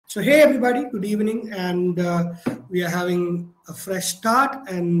So hey everybody, good evening, and we are having a fresh start,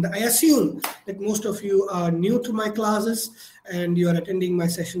 and I assume that most of you are new to my classes and you are attending my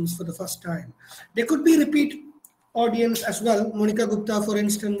sessions for the first time. There could be repeat audience as well. Monica Gupta, for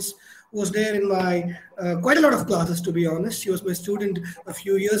instance, was there in my quite a lot of classes, to be honest. She was my student a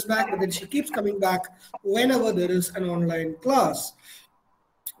few years back, but then she keeps coming back whenever there is an online class.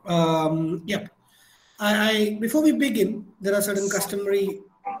 Yep. Before we begin, there are certain customary.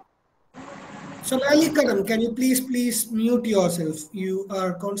 So, Lali Kadam, can you please mute yourself? You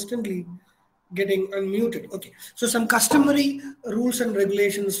are constantly getting unmuted. Okay. So, some customary rules and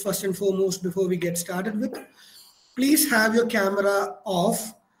regulations first and foremost before we get started with. Please have your camera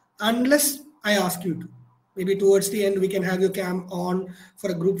off unless I ask you to. Maybe towards the end, we can have your cam on for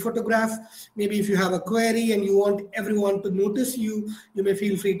a group photograph. Maybe if you have a query and you want everyone to notice you, you may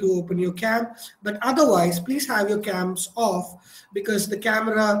feel free to open your cam. But otherwise, please have your cams off because the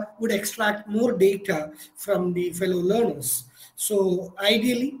camera would extract more data from the fellow learners. So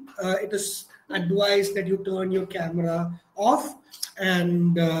ideally, it is advised that you turn your camera off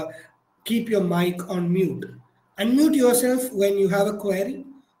and keep your mic on mute. Unmute yourself when you have a query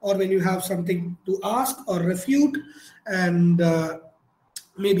or when you have something to ask or refute, and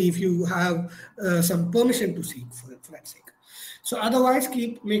maybe if you have some permission to seek for that sake. So otherwise,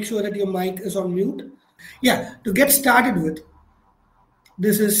 make sure that your mic is on mute. Yeah, to get started with,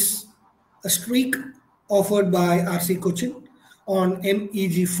 this is a streak offered by RC Cochin on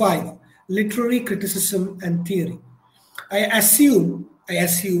MEG 5, Literary Criticism and Theory. I assume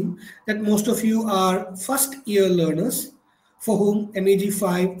that most of you are first year learners for whom MEG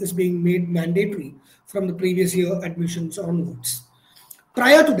 5 is being made mandatory from the previous year admissions onwards.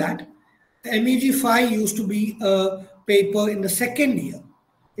 Prior to that, MEG 5 used to be a paper in the second year.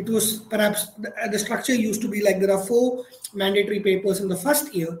 It was perhaps, the structure used to be like there are 4 mandatory papers in the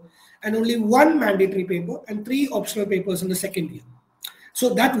first year and only 1 mandatory paper and 3 optional papers in the second year.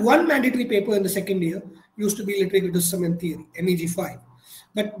 So that 1 mandatory paper in the second year used to be Literary Criticism and Theory, MEG 5.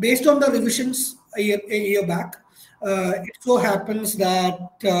 But based on the revisions a year back, it so happens that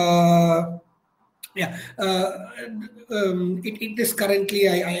it is currently,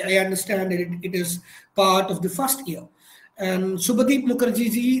 I understand that it is part of the first year. And Subhadeep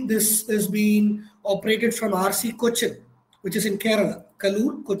Mukherjee ji, this is being operated from RC Cochin, which is in Kerala,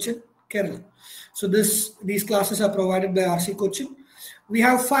 Kallur, Cochin, Kerala. So these classes are provided by RC Cochin. We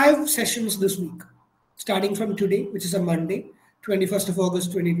have 5 sessions this week, starting from today, which is a Monday, 21st of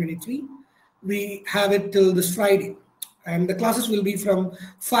August, 2023. We have it till this Friday, and the classes will be from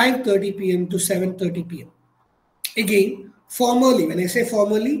 5:30 p.m. to 7:30 p.m. Again, formally, when I say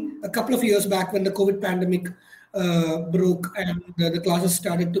formally, a couple of years back when the COVID pandemic broke and the classes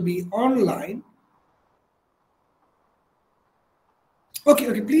started to be online.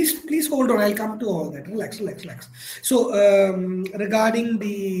 Okay, please hold on. I'll come to all that. Relax. So regarding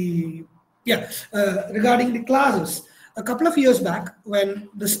the classes, a couple of years back, when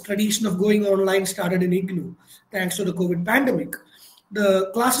this tradition of going online started in IGNOU, thanks to the COVID pandemic, the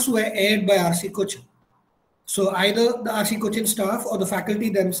classes were aired by RC Cochin. So either the RC Cochin staff or the faculty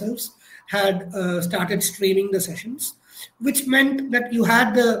themselves had started streaming the sessions, which meant that you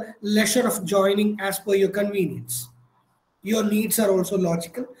had the leisure of joining as per your convenience. Your needs are also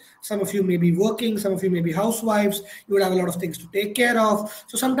logical. Some of you may be working, some of you may be housewives, you would have a lot of things to take care of.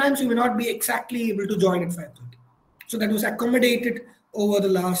 So sometimes you may not be exactly able to join at 5:30. So that was accommodated over the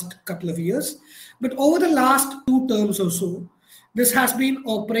last couple of years. But over the last 2 terms or so, this has been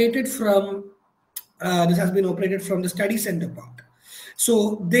operated from the study center part.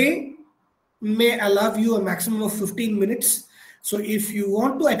 So they may allow you a maximum of 15 minutes. So if you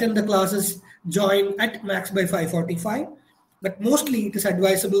want to attend the classes, join at max by 5:45. But mostly it is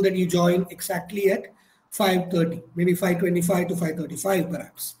advisable that you join exactly at 5:30, maybe 5:25 to 5:35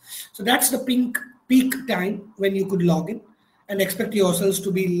 perhaps. So that's the peak time when you could log in and expect yourselves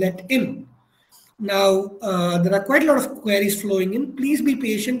to be let in. Now, there are quite a lot of queries flowing in. Please be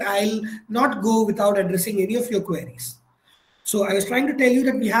patient. I'll not go without addressing any of your queries. So I was trying to tell you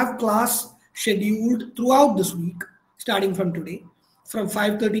that we have class scheduled throughout this week, starting from today, from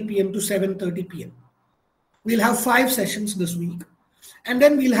 5:30 p.m. to 7:30 p.m. We'll have 5 sessions this week, and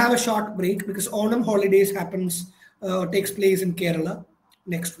then we'll have a short break because Onam holidays takes place in Kerala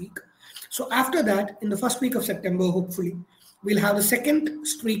next week. So after that, in the first week of September, hopefully, we'll have the second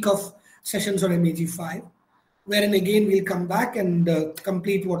streak of sessions on MEG 5, wherein again we'll come back and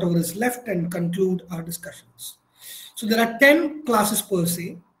complete whatever is left and conclude our discussions. So there are 10 classes per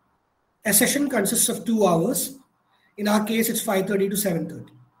se. A session consists of 2 hours. In our case, it's 5:30 to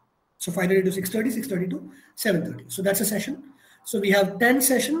 7:30. So 5:30 to 6:30, 6:30 to 7:30. So that's a session. So we have 10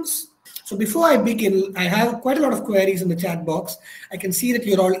 sessions. So before I begin, I have quite a lot of queries in the chat box. I can see that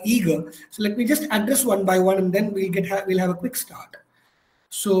you're all eager. So let me just address one by one, and then we'll have a quick start.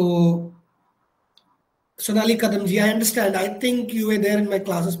 So Sonali Kadamji, I understand. I think you were there in my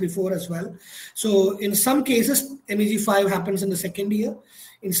classes before as well. So in some cases, MEG 5 happens in the second year.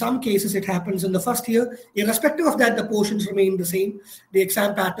 In some cases, it happens in the first year. Irrespective of that, the portions remain the same. The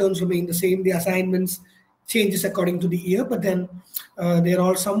exam patterns remain the same. The assignments changes according to the year, but then they're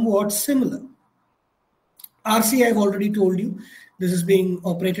all somewhat similar. RC, I've already told you, this is being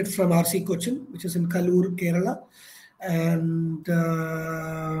operated from RC Cochin, which is in Kallur, Kerala. And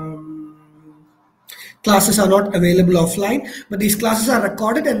classes are not available offline, but these classes are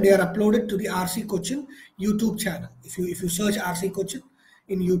recorded and they are uploaded to the RC Cochin YouTube channel. If you search RC Cochin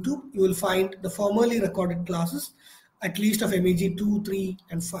in YouTube, you will find the formerly recorded classes, at least of MEG 2, 3,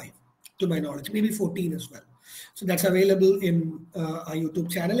 and 5, to my knowledge, maybe 14 as well. So that's available in our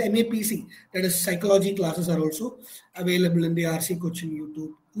YouTube channel. MAPC, that is psychology classes, are also available in the RC Cochin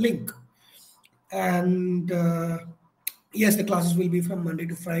YouTube link. And yes, the classes will be from Monday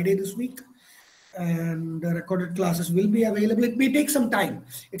to Friday this week. And the recorded classes will be available. It may take some time.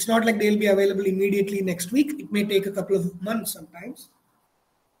 It's not like they'll be available immediately next week. It may take a couple of months sometimes,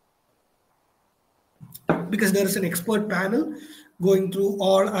 because there is an expert panel going through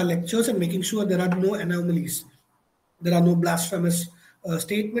all our lectures and making sure there are no anomalies. There are no blasphemous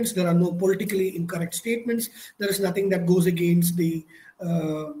statements. There are no politically incorrect statements. There is nothing that goes against the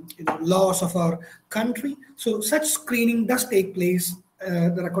laws of our country. So such screening does take place.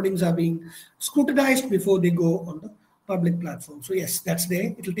 The recordings are being scrutinized before they go on the public platform. So yes, that's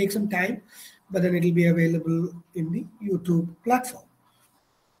there. It will take some time, but then it will be available in the YouTube platform.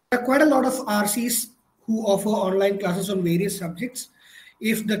 There are quite a lot of RCs who offer online classes on various subjects.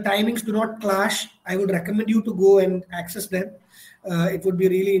 If the timings do not clash, I would recommend you to go and access them. It would be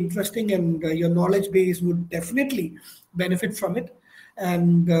really interesting, and your knowledge base would definitely benefit from it.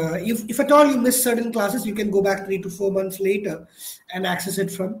 And if at all you miss certain classes, you can go back 3 to 4 months later and access it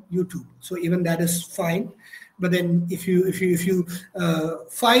from YouTube. So even that is fine. But then if you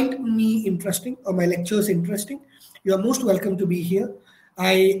find me interesting or my lectures interesting, you are most welcome to be here.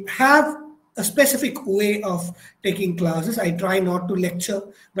 I have a specific way of taking classes. I try not to lecture,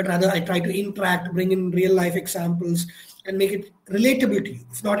 but rather I try to interact, bring in real life examples, and make it relatable to you.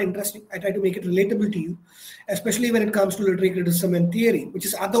 If not interesting, I try to make it relatable to you, especially when it comes to literary criticism and theory, which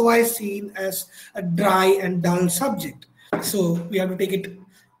is otherwise seen as a dry and dull subject. So we have to take it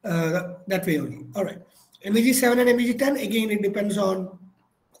that way only. All right. MEG 7 and MEG 10, again, it depends on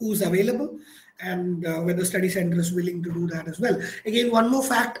who's available and whether study center is willing to do that as well. Again, one more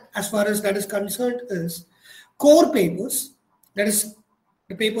fact as far as that is concerned is core papers, that is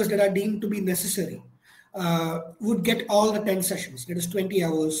the papers that are deemed to be necessary, would get all the 10 sessions, that is 20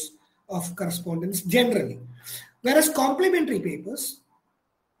 hours of correspondence generally. Whereas complementary papers,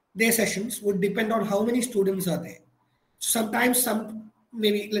 their sessions would depend on how many students are there. Sometimes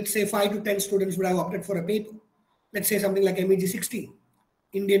maybe let's say 5 to 10 students would have opted for a paper. Let's say something like MEG 16,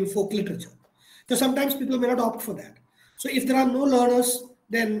 Indian folk literature. So sometimes people may not opt for that. So if there are no learners,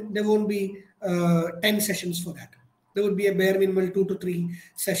 then there won't be 10 sessions for that. There would be a bare minimum 2 to 3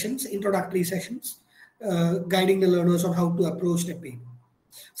 sessions, introductory sessions, guiding the learners on how to approach the paper.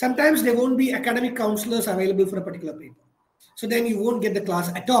 Sometimes there won't be academic counselors available for a particular paper. So then you won't get the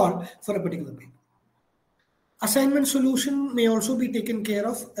class at all for a particular paper. Assignment solution may also be taken care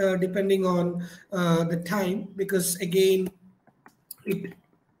of depending on the time, because again, it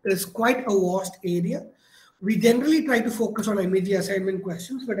is quite a vast area. We generally try to focus on MEG assignment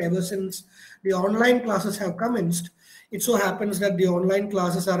questions, but ever since the online classes have commenced, it so happens that the online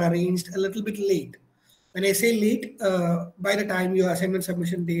classes are arranged a little bit late. When I say late, by the time your assignment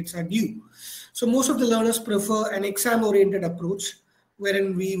submission dates are due. So most of the learners prefer an exam-oriented approach,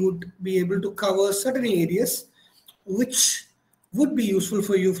 wherein we would be able to cover certain areas which would be useful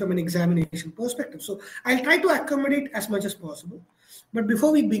for you from an examination perspective. So I'll try to accommodate as much as possible. But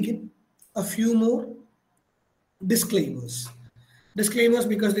before we begin, a few more disclaimers. Disclaimers,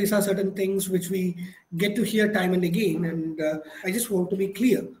 because these are certain things which we get to hear time and again, and I just want to be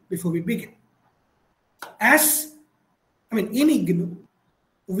clear before we begin. In IGNOU,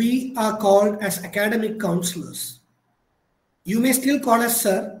 we are called as academic counselors. You may still call us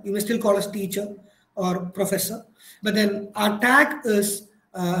sir, you may still call us teacher or professor, but then our tag is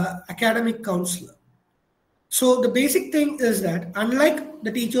academic counselor. So the basic thing is that unlike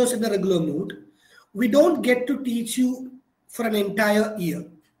the teachers in the regular mode, we don't get to teach you for an entire year.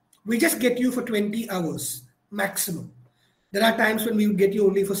 We just get you for 20 hours maximum. There are times when we would get you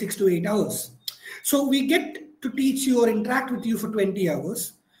only for 6 to 8 hours. So we get to teach you or interact with you for 20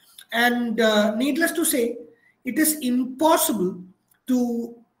 hours. And needless to say, it is impossible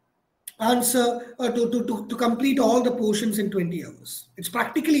to answer or to complete all the portions in 20 hours. It's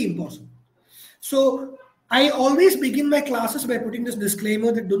practically impossible. So I always begin my classes by putting this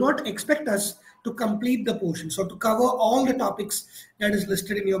disclaimer that do not expect us to complete the portions or to cover all the topics that is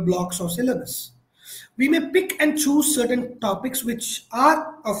listed in your blocks or syllabus. We may pick and choose certain topics which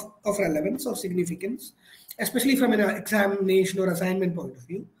are of relevance or significance, especially from an examination or assignment point of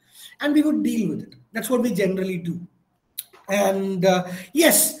view, and we would deal with it. That's what we generally do. And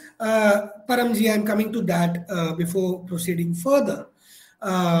yes, Paramji, I'm coming to that before proceeding further.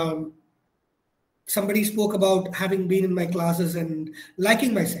 Somebody spoke about having been in my classes and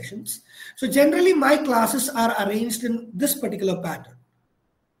liking my sessions. So generally, my classes are arranged in this particular pattern.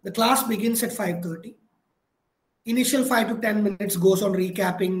 The class begins at 5:30. Initial 5 to 10 minutes goes on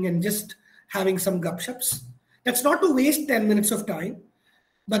recapping and just having some gupshups. That's not to waste 10 minutes of time,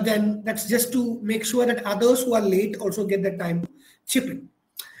 but then that's just to make sure that others who are late also get that time to chip in.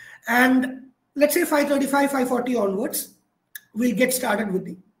 And let's say 5:35, 5:40 onwards, we'll get started with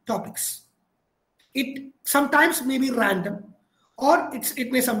the topics. It sometimes may be random, or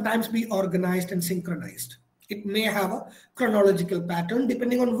it may sometimes be organized and synchronized. It may have a chronological pattern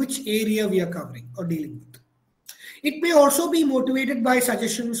depending on which area we are covering or dealing with. It may also be motivated by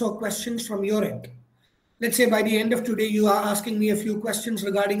suggestions or questions from your end. Let's say by the end of today, you are asking me a few questions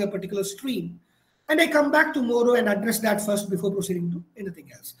regarding a particular stream, and I come back tomorrow and address that first before proceeding to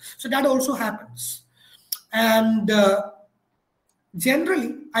anything else. So that also happens. And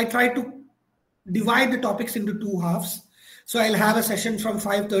generally, I try to divide the topics into two halves. So I'll have a session from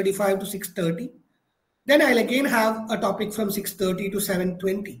 5:35 to 6:30. Then I'll again have a topic from 6:30 to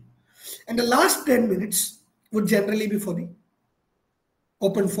 7:20. And the last 10 minutes would generally be for the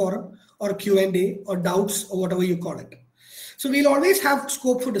open forum or Q&A or doubts or whatever you call it. So we'll always have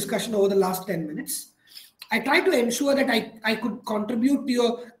scope for discussion over the last 10 minutes. I try to ensure that I could contribute to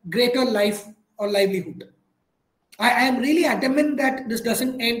your greater life or livelihood. I am really adamant that this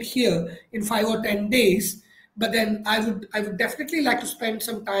doesn't end here in 5 or 10 days, but then I would definitely like to spend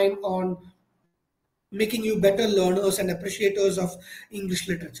some time on making you better learners and appreciators of English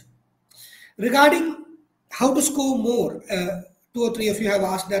literature. Regarding how to score more, 2 or 3 of you have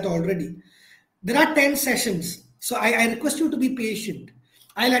asked that already. There are 10 sessions, so I request you to be patient.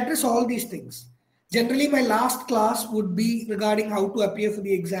 I'll address all these things. Generally, my last class would be regarding how to appear for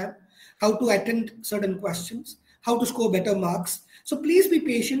the exam, how to attend certain questions, how to score better marks. So please be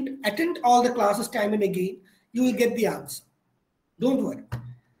patient, attend all the classes time and again. You will get the answer. Don't worry.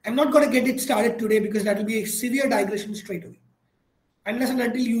 I'm not going to get it started today because that will be a severe digression straight away. Unless and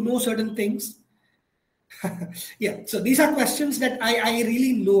until you know certain things. Yeah, so these are questions that I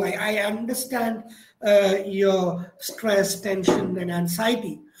really know. I understand your stress, tension, and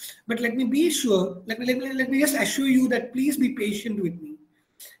anxiety. But let me be sure, let me just assure you that please be patient with me.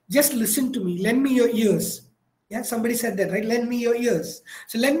 Just listen to me. Lend me your ears. Yeah, somebody said that, right? Lend me your ears.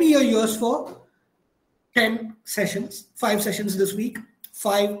 So lend me your ears for 10 sessions, 5 sessions this week,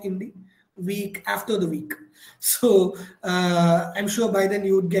 5 in the week after the week. So I'm sure by then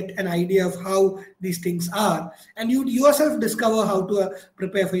you would get an idea of how these things are, and you yourself discover how to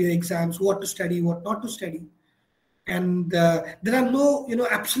prepare for your exams, what to study, what not to study. And there are no,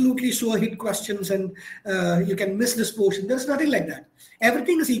 absolutely sure hit questions and you can miss this portion. There's nothing like that.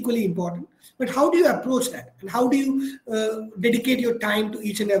 Everything is equally important. But how do you approach that? And how do you dedicate your time to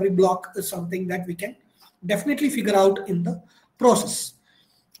each and every block is something that we can definitely figure out in the process.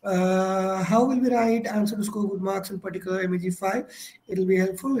 How will we write answer to score good marks in particular MEG 5? It'll be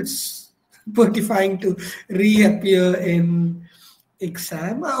helpful. It's fortifying to reappear in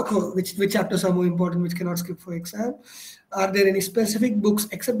exam. Okay, which chapters are more important, which cannot skip for exam? Are there any specific books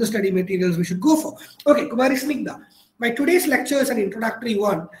except the study materials we should go for? Okay, Kumari Snigdha. My today's lecture is an introductory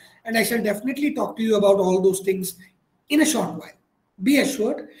one, and I shall definitely talk to you about all those things in a short while. Be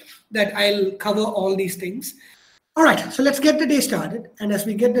assured that I'll cover all these things. All right, so let's get the day started. And as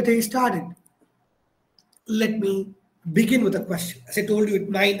we get the day started, let me begin with a question. As I told you,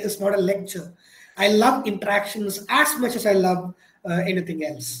 mine is not a lecture. I love interactions as much as I love anything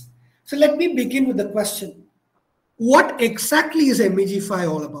else. So let me begin with the question. What exactly is MEG5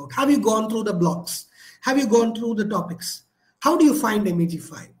 all about? Have you gone through the blocks? Have you gone through the topics? How do you find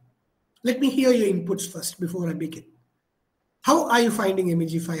MEG5? Let me hear your inputs first before I begin. How are you finding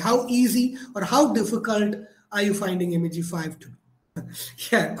MEG5? How easy or how difficult are you finding MEG5 to do?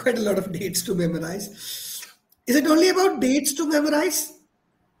 Yeah, quite a lot of dates to memorize. Is it only about dates to memorize?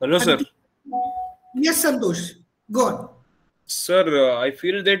 Hello, sir. Yes, Santosh. Go on. Sir, I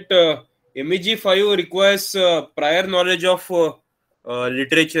feel that MEG 5 requires prior knowledge of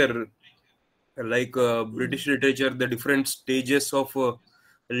literature, like British literature, the different stages of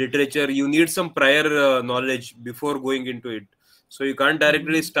literature. You need some prior knowledge before going into it. So you can't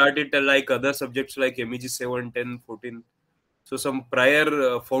directly start it like other subjects like MEG 7, 10, 14. So some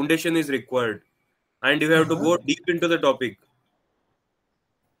prior foundation is required, and you have to Uh-huh. go deep into the topic.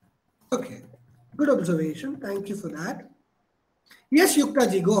 Okay. Good observation. Thank you for that. Yes, Yukta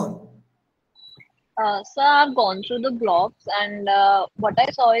ji, go on. So I've gone through the blogs, and what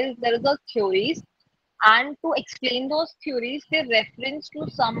I saw is there is a theories, and to explain those theories, they reference to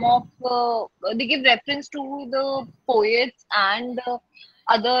some of they give reference to the poets and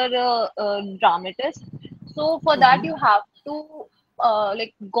other dramatists. So for that, you have to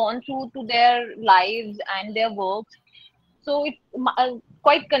like gone through to their lives and their works. So it's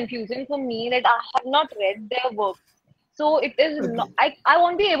quite confusing for me that I have not read their work. So it is not, Okay. I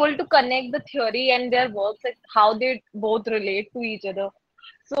won't be able to connect the theory and their works, like how they both relate to each other.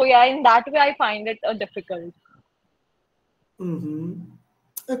 So yeah, in that way, I find it difficult. Mm-hmm.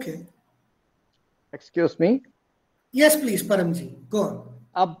 Okay. Excuse me. Yes, please, Paramji, go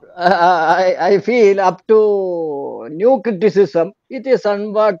on. I feel up to new criticism, it is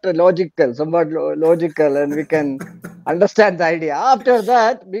somewhat logical, logical, and we can understand the idea. After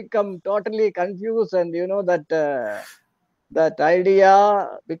that, become totally confused, and that idea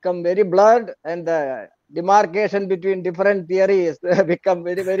become very blurred, and the demarcation between different theories become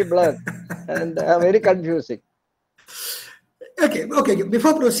very blurred and very confusing. Okay, okay.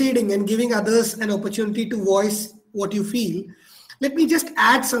 Before proceeding and giving others an opportunity to voice what you feel, let me just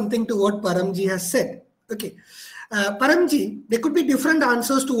add something to what Paramji has said. Okay. Paramji, there could be different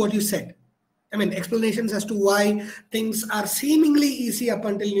answers to what you said. I mean, explanations as to why things are seemingly easy up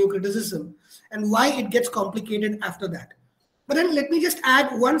until new criticism and why it gets complicated after that. But then let me just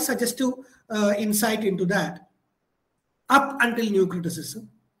add one suggestive insight into that. Up until new criticism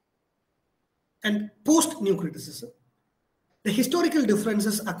and post new criticism, the historical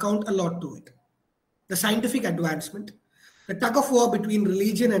differences account a lot to it. The scientific advancement, the tug of war between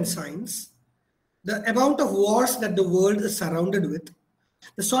religion and science, the amount of wars that the world is surrounded with,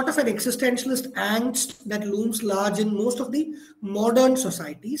 the sort of an existentialist angst that looms large in most of the modern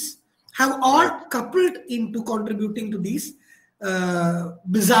societies, have all Right, coupled into contributing to these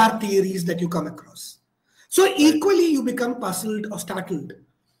bizarre theories that you come across. So right, equally, you become puzzled or startled.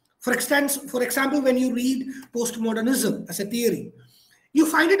 For example, when you read postmodernism as a theory, you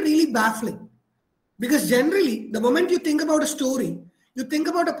find it really baffling because generally, the moment you think about a story, you think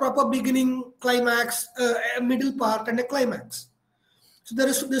about a proper beginning, climax, a middle part, and a climax. So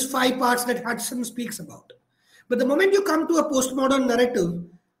there's five parts that Hudson speaks about. But the moment you come to a postmodern narrative,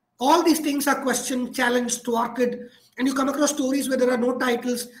 all these things are questioned, challenged, thwarted, and you come across stories where there are no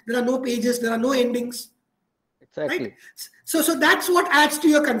titles, there are no pages, there are no endings, right? exactly. So that's what adds to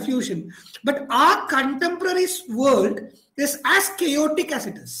your confusion. But our contemporary world is as chaotic as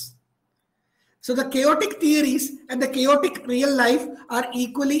it is. So the chaotic theories and the chaotic real life are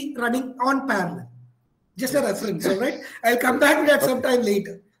equally running on parallel. Just a Yes, reference, all right? I'll come yes. back to that Okay, sometime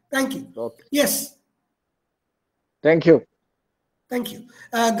later. Thank you. okay. Yes, Thank you. thank you.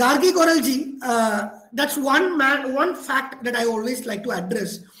 Gargi Koralji, that's one fact that I always like to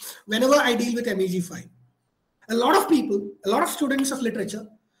address whenever I deal with MEG5. A lot of people, a lot of students of literature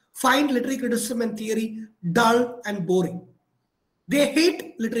find literary criticism and theory dull and boring. They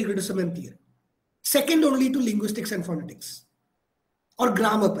hate literary criticism and theory, second only to linguistics and phonetics, or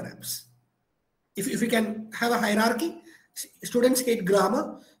grammar perhaps. If we can have a hierarchy, students hate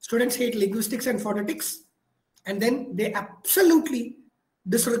grammar, students hate linguistics and phonetics, and then they absolutely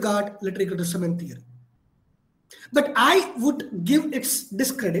disregard literary criticism and theory. But I would give its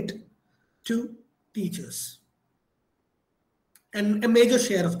discredit to teachers. And a major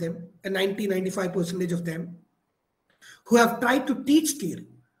share of them, a 90-95% of them, who have tried to teach theory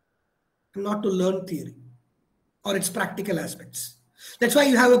and not to learn theory or its practical aspects. That's why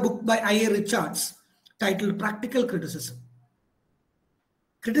you have a book by I.A. Richards titled Practical Criticism.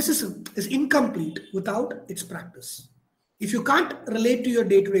 Criticism is incomplete without its practice. If you can't relate to your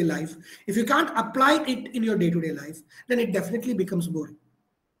day-to-day life, if you can't apply it in your day-to-day life, then it definitely becomes boring.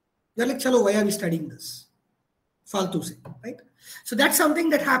 You're like, chalo, why are we studying this? Faltu se, right? So that's something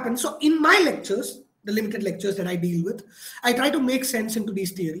that happens. So in my lectures, the limited lectures that I deal with, I try to make sense into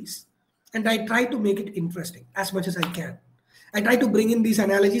these theories and I try to make it interesting as much as I can. I try to bring in these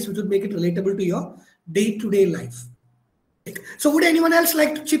analogies which would make it relatable to your day-to-day life. So would anyone else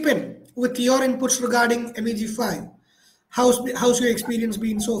like to chip in with your inputs regarding MEG5? How's your experience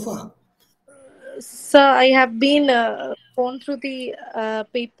been so far? So I have been gone through the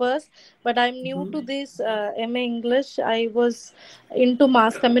papers, but I'm new to this MA English. I was into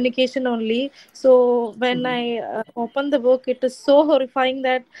mass communication only. So when I opened the book, it is so horrifying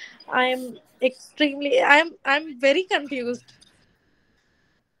that I'm very confused.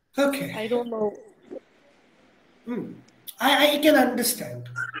 Okay. I don't know. I can understand.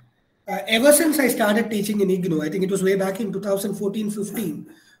 Ever since I started teaching in IGNO, I think it was way back in 2014-15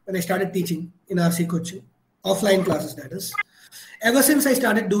 when I started teaching in RC coaching, offline classes that is. Ever since I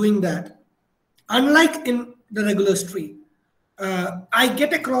started doing that, unlike in the regular stream, I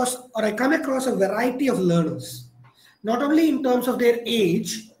get across or I come across a variety of learners, not only in terms of their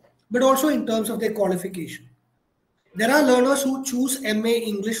age, but also in terms of their qualification. There are learners who choose MA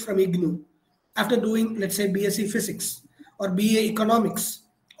English from IGNU after doing, let's say, BSc Physics or BA Economics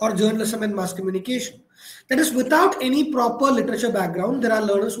or Journalism and Mass Communication. That is, without any proper literature background, there are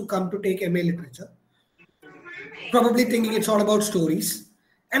learners who come to take MA Literature, probably thinking it's all about stories,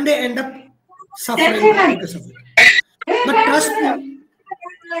 and they end up suffering because of it.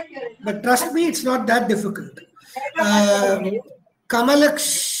 But trust me, it's not that difficult.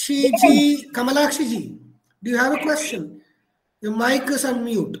 Kamalakshiji, do you have a question? Your mic is on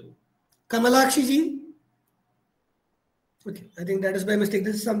mute. Kamalakshiji? Okay, I think that is by mistake.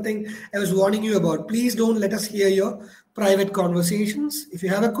 This is something I was warning you about. Please don't let us hear your private conversations. If you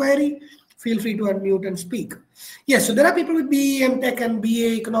have a query, feel free to unmute and speak. Yes, so there are people with BE, Tech and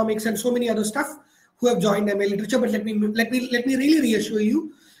BA Economics and so many other stuff who have joined MA Literature. But let me really reassure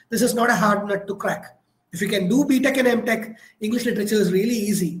you, this is not a hard nut to crack. If you can do BTech and MTech, English literature is really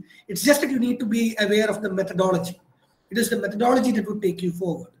easy. It's just that you need to be aware of the methodology. It is the methodology that would take you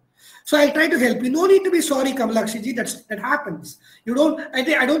forward. So I'll try to help you. No need to be sorry, Kamalakshiji. That happens. You don't. I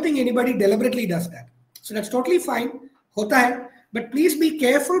don't think anybody deliberately does that. So that's totally fine. Hota hai. But please be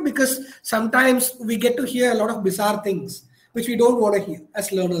careful because sometimes we get to hear a lot of bizarre things which we don't want to hear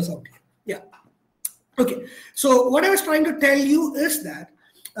as learners out here. Yeah. Okay. So what I was trying to tell you is that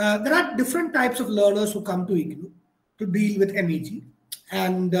there are different types of learners who come to IGNU to deal with MEG,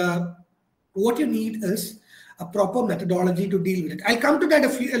 and what you need is a proper methodology to deal with it. I'll come to that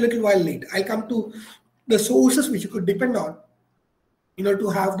a little while later. I'll come to the sources which you could depend on in order to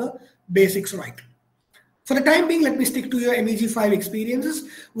have the basics right. For the time being, let me stick to your MEG 5 experiences.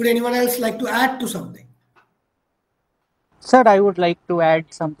 Would anyone else like to add to something? Sir, I would like to add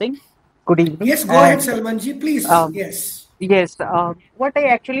something. Good evening. Yes, go ahead, Salmanji, please. Um, Yes. yes, what I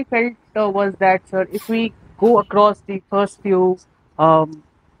actually felt was that, sir, if we go across the first few um,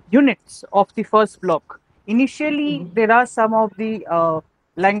 units of the first block, initially there are some of the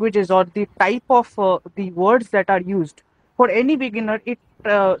languages or the type of the words that are used. For any beginner, it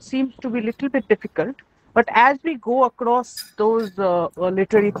seems to be a little bit difficult. But as we go across those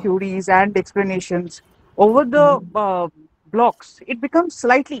literary theories and explanations over the blocks, it becomes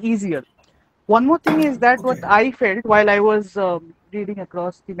slightly easier. One more thing is that what Okay. I felt while I was reading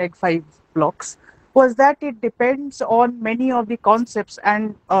across the MEG 5 blocks was that it depends on many of the concepts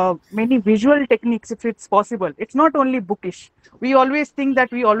and many visual techniques if it's possible. It's not only bookish. We always think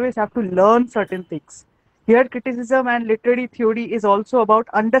that we always have to learn certain things. Here, criticism and literary theory is also about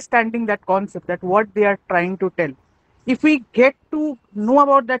understanding that concept, that what they are trying to tell. If we get to know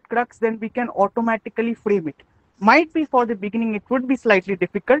about that crux, then we can automatically frame it. Might be for the beginning it would be slightly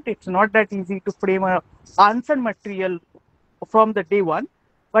difficult. It's not that easy to frame a answer material from the day one,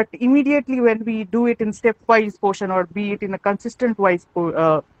 but immediately when we do it in stepwise portion or be it in a consistent wise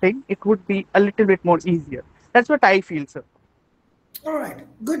thing, it would be a little bit more easier. That's what I feel, sir. All right.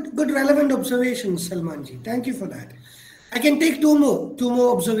 Good relevant observations, Salmanji. Thank you for that. I can take two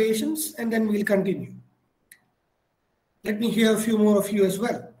more observations and then we'll continue. Let me hear a few more of you as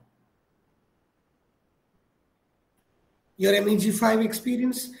well. Your MEG 5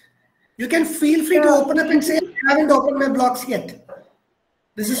 experience. You can feel free to open up and say, I haven't opened my blocks yet.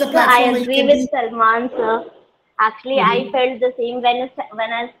 This is a So I platform where you agree can with do. Salman, sir. Actually, I felt the same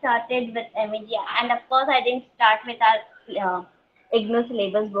when I started with MEG, and of course, I didn't start with our IGNOU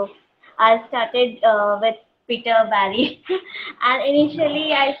syllabus book. I started with Peter Barry, and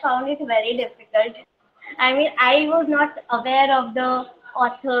initially I found it very difficult. I mean, I was not aware of the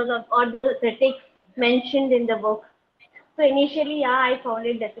authors or the critics mentioned in the book. So initially, yeah, I found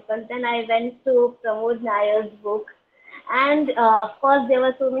it difficult. Then I went to Pramod Nair's book, and of course, there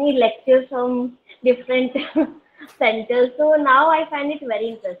were so many lectures from different centers. So now I find it very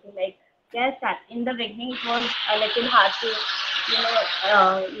interesting. Like, yes, in the beginning it was a little hard to,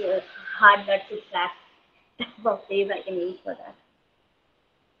 yeah, hard nut to crack. That's what days I can use for that.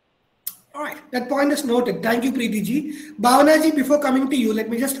 All right, that point is noted. Thank you, Preeti ji. Bhavana ji, before coming to you, let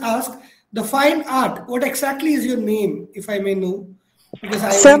me just ask, The fine art. What exactly is your name, if I may know?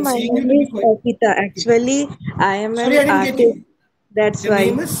 Because Sir, I'm my seeing you name to be is quite. Arpita. Actually, I am Sorry, an I didn't get artist. you. That's Your why.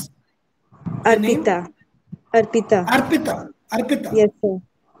 name is? Your Arpita. name? Arpita. Arpita. Arpita. Yes, sir.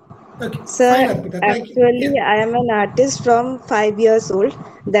 Okay, fine, Sir, Arpita. Thank you. actually, Yeah, I am an artist from 5 years old.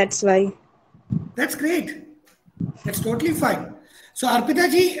 That's why. that's great. That's totally fine. So, Arpita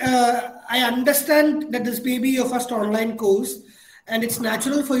ji, I understand that this may be your first online course, and it's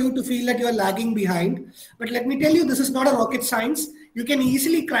natural for you to feel that you're lagging behind. But let me tell you, this is not a rocket science. You can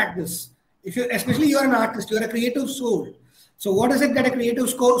easily crack this. If you, especially you're an artist, you're a creative soul. So, what is it that a creative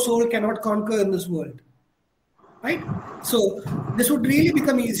soul cannot conquer in this world? Right? So this would really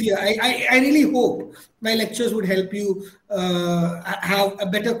become easier. I really hope my lectures would help you have a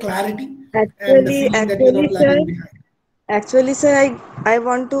better clarity and the Actually, feeling that you're actually, not sir. lagging behind. Actually, sir, I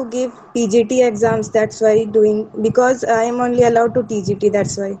want to give PGT exams. That's why doing because I am only allowed to TGT.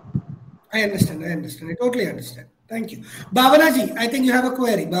 That's why. I understand. I understand. I totally understand. Thank you. Bhavana ji, I think you have a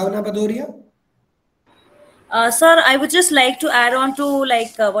query. Bhavana Badoria. Sir, I would just like to add on to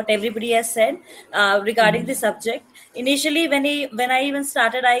what everybody has said regarding the subject. Initially, when I even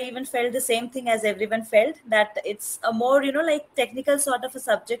started, I even felt the same thing as everyone felt, that it's a more like technical sort of a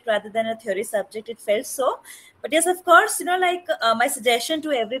subject rather than a theory subject. It felt so, but yes, of course, my suggestion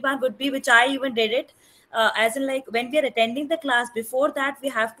to everyone would be, which I even did it. As in, like, when we are attending the class, before that we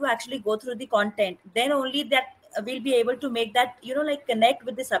have to actually go through the content, then only that we'll be able to make that connect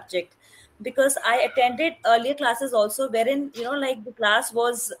with the subject. Because I attended earlier classes also, wherein the class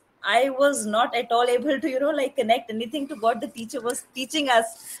was, I was not at all able to connect anything to what the teacher was teaching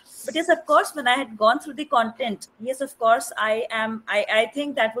us. But yes, of course, when I had gone through the content, yes, of course, I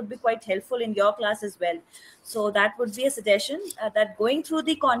think that would be quite helpful in your class as well. So that would be a suggestion, that going through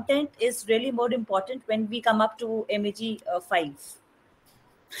the content is really more important when we come up to MEG 5.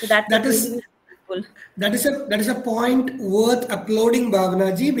 So that That would really is be helpful. that is a point worth applauding,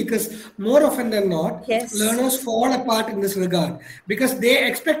 Bhavanaji, because more often than not, Yes. learners fall apart in this regard because they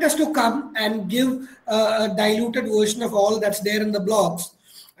expect us to come and give a diluted version of all that's there in the blogs,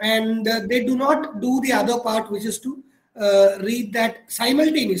 and they do not do the other part, which is to read that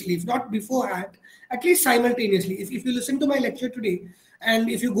simultaneously, if not beforehand, at least simultaneously. If you listen to my lecture today and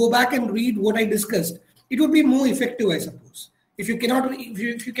if you go back and read what I discussed, it would be more effective, I suppose. If you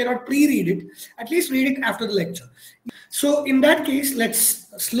cannot pre-read it, at least read it after the lecture. So in that case, let's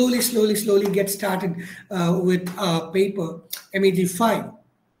slowly get started with our paper MEG 5,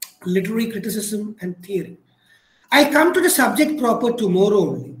 Literary Criticism and Theory. I'll come to the subject proper tomorrow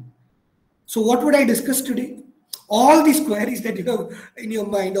only. So what would I discuss today? All these queries that you have in your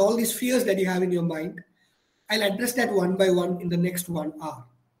mind, all these fears that you have in your mind, I'll address that one by one in the next 1 hour.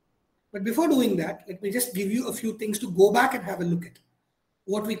 But before doing that, let me just give you a few things to go back and have a look at.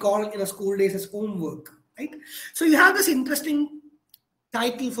 What we call in our school days as homework, right? So you have this interesting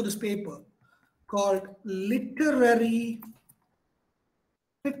title for this paper called Literary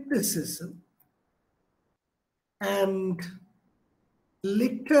Criticism and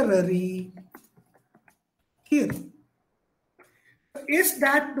Literary Theory. Is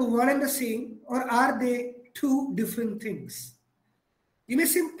that the one and the same, or are they two different things? You may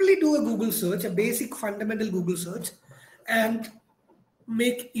simply do a Google search, a basic fundamental Google search, and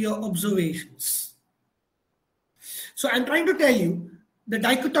make your observations. So I'm trying to tell you the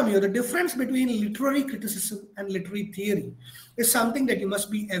dichotomy or the difference between literary criticism and literary theory is something that you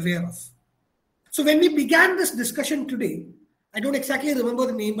must be aware of. So when we began this discussion today, I don't exactly remember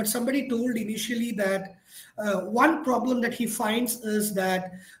the name, but somebody told initially that one problem that he finds is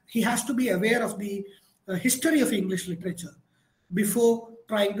that he has to be aware of the history of English literature before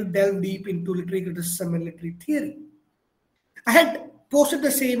trying to delve deep into literary criticism and literary theory. I had posted the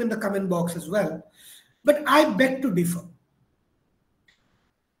same in the comment box as well, but I beg to differ.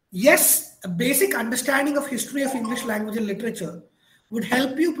 Yes, a basic understanding of history of English language and literature would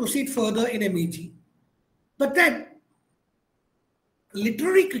help you proceed further in MEG. But then,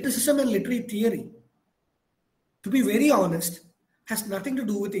 literary criticism and literary theory, to be very honest, has nothing to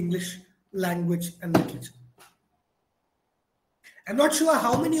do with English language and literature. I'm not sure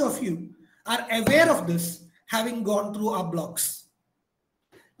how many of you are aware of this, having gone through our blogs.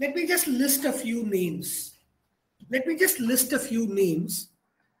 Let me just list a few names.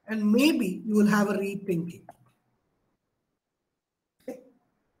 And maybe you will have a rethinking.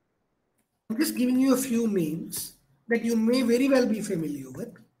 I'm just giving you a few names that you may very well be familiar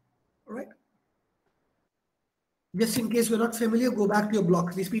with. All right. Just in case you're not familiar, go back to your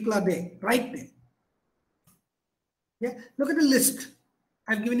blog. These people are there, right there. Yeah. Look at the list.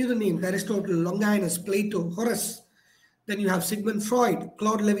 I've given you the names: Aristotle, Longinus, Plato, Horace. Then you have Sigmund Freud,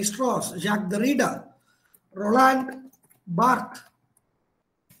 Claude Lévi-Strauss, Jacques Derrida, Roland Barthes.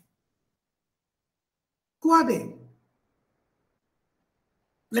 Who are they?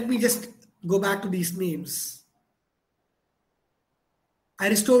 Let me just go back to these names.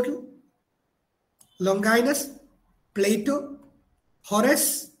 Aristotle, Longinus, Plato,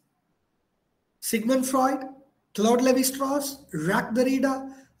 Horace, Sigmund Freud, Claude Lévi-Strauss, Jacques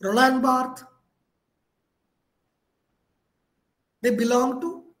Derrida, Roland Barthes. They belong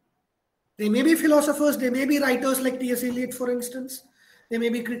to, they may be philosophers, they may be writers like T.S. Eliot, for instance, they may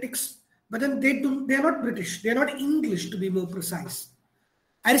be critics, but then they are not British, they are not English, to be more precise.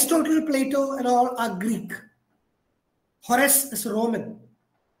 Aristotle, Plato and all are Greek. Horace is Roman.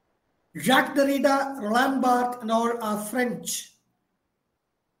 Jacques Derrida, Roland Barthes and all are French.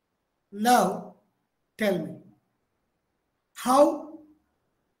 Now, tell me, how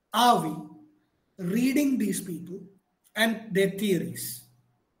are we reading these people and their theories?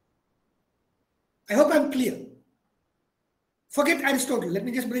 I hope I'm clear. Forget Aristotle. Let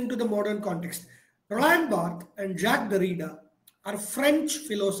me just bring to the modern context. Roland Barthes and Jacques Derrida are French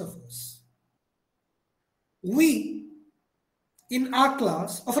philosophers. We, in our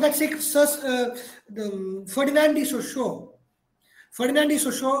class, or for that sake, Ferdinand de Saussure. Ferdinand de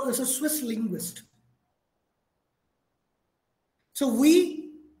Saussure is a Swiss linguist. So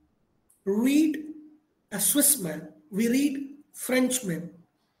we read a Swiss man, we read Frenchman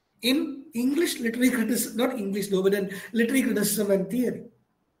in English literary criticism, not English though, but in literary criticism and theory.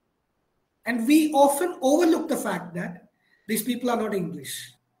 And we often overlook the fact that these people are not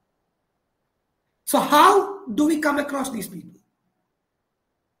English. So how do we come across these people?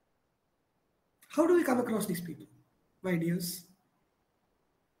 How do we come across these people, my dears?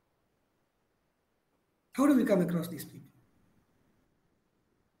 How do we come across these people?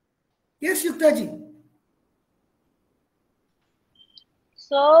 Yes, Yuktaji.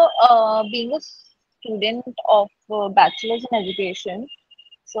 So, being a student of bachelor's in education,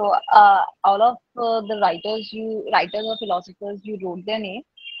 so all of the writers or philosophers you wrote their name,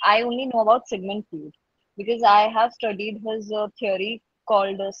 I only know about Sigmund Freud because I have studied his theory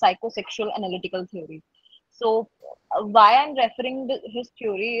called psychosexual analytical theory. So, why I'm referring his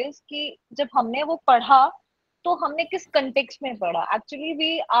theory is कि जब हमने वो पढ़ा तो हमने किस context में पढ़ा? Actually,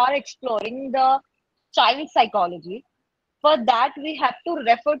 we are exploring the child psychology. For that, we have to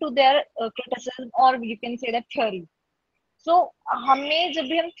refer to their criticism or you can say that theory. So, हमें जब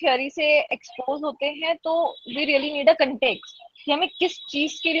भी हम theory से expose होते हैं तो we really need a context कि हमें किस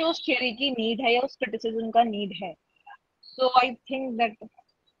चीज के लिए उस theory की need है या उस criticism का need है. So, I think that,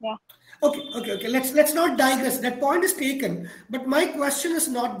 yeah. Okay. Let's not digress. That point is taken. But my question is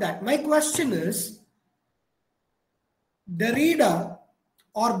not that. My question is, Derrida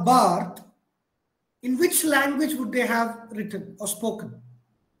or Barthes, in which language would they have written or spoken?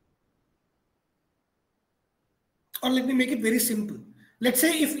 Or let me make it very simple. Let's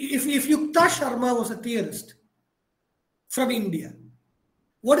say if Yukta Sharma was a theorist from India,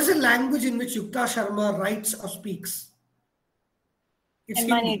 what is the language in which Yukta Sharma writes or speaks? It's in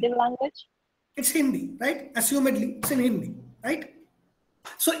Hindi. My native language? It's Hindi, right? Assumedly, it's in Hindi, right?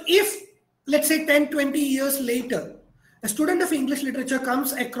 So if, let's say 10, 20 years later, a student of English literature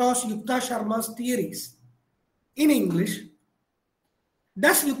comes across Yukta Sharma's theories in English,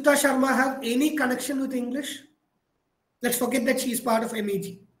 does Yukta Sharma have any connection with English? Let's forget that she is part of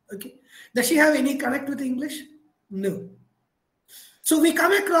MEG, okay? Does she have any connect with English? No. So we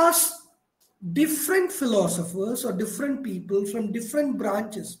come across different philosophers or different people from different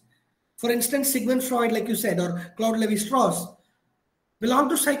branches. For instance, Sigmund Freud, like you said, or Claude Lévi-Strauss belong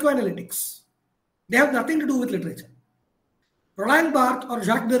to psychoanalytics. They have nothing to do with literature. Roland Barthes or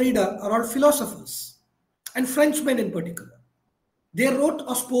Jacques Derrida are all philosophers, and Frenchmen in particular. They wrote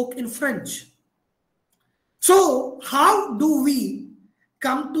or spoke in French. So how do we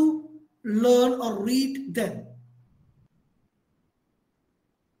come to learn or read them?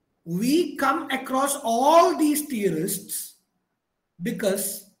 We come across all these theorists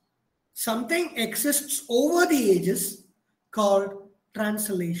because something exists over the ages called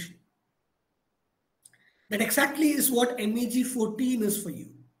translation. That exactly is what MEG 14 is for you.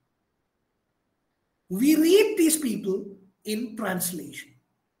 We read these people in translation.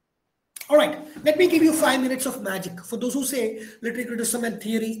 All right, let me give you 5 minutes of magic. For those who say literary criticism and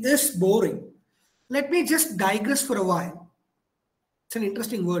theory is boring, let me just digress for a while. It's an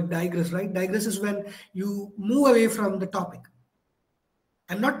interesting word, digress, right? Digress is when you move away from the topic.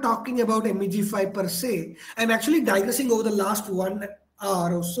 I'm not talking about MEG 5 per se. I'm actually digressing over the last 1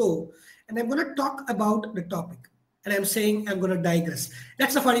 hour or so. And I'm going to talk about the topic. And I'm saying I'm going to digress.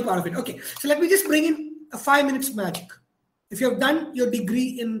 That's the funny part of it. Okay, so let me just bring in a 5 minutes magic. if you have done your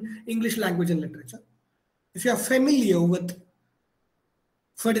degree in English language and literature, if you are familiar with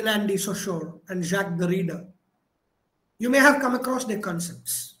Ferdinand de Saussure and Jacques Derrida, you may have come across their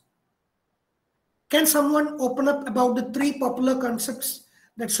concepts. Can someone open up about the three popular concepts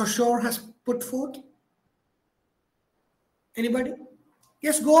that Saussure has put forth? Anybody?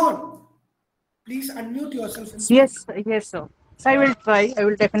 Yes, go on. Please unmute yourself and speak. Yes, sir. So I will try. I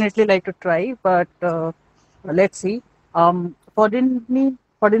will definitely like to try, but let's see.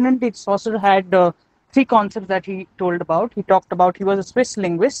 Ferdinand de Saussure had three concepts that he told about. He talked about, he was a Swiss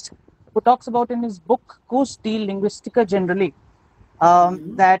linguist who talks about in his book Curs de Linguistica Generally,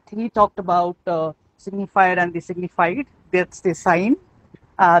 that he talked about signifier and the signified. That's the sign.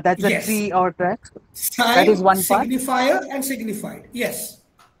 That's the Yes. tree or track. Sign, That is one part. signifier, and signified. Yes.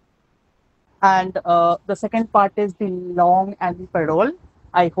 And the second part is the long and the parole.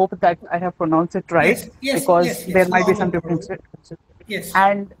 I hope that I have pronounced it right, because there might be some differences. Yes.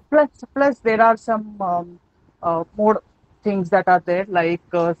 And plus there are some more things that are there, like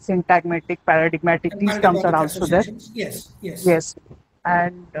syntagmatic, paradigmatic. These terms are also there. Yes.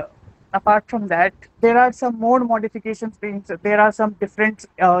 And apart from that, there are some more modifications. There are some different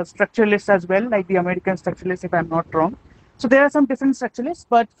structuralists as well, like the American structuralists, if I'm not wrong. So there are some different structuralists,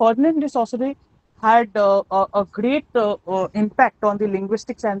 but Ferdinand de Saussure had a great impact on the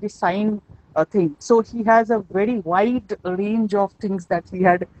linguistics and the sign thing. So he has a very wide range of things that he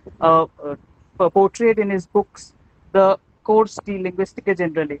had portrayed in his books, the Curs de Linguistica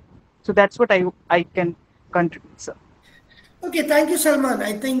Generally. So that's what I can contribute, sir. Okay, thank you, Salman.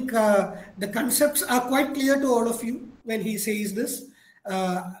 I think the concepts are quite clear to all of you when he says this.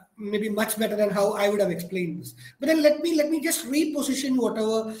 Maybe much better than how I would have explained this. But then let me just reposition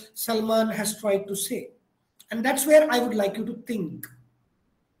whatever Salman has tried to say. And that's where I would like you to think.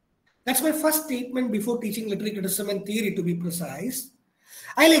 That's my first statement before teaching literary criticism and theory, to be precise.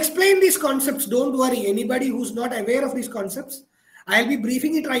 I'll explain these concepts. Don't worry. Anybody who's not aware of these concepts, I'll be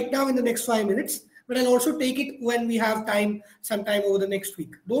briefing it right now in the next 5 minutes. But I'll also take it when we have time, sometime over the next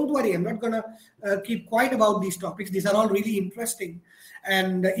week. Don't worry, I'm not going to keep quiet about these topics. These are all really interesting.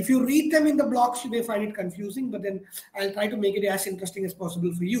 And if you read them in the blogs, you may find it confusing, but then I'll try to make it as interesting as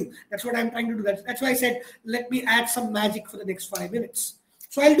possible for you. That's what I'm trying to do. That's why I said, let me add some magic for the next 5 minutes.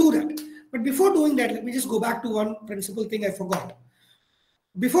 So I'll do that. But before doing that, let me just go back to one principal thing I forgot.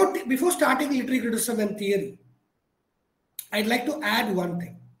 Before starting literary criticism and theory, I'd like to add one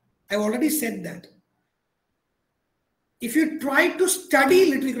thing. I've already said that. If you try to study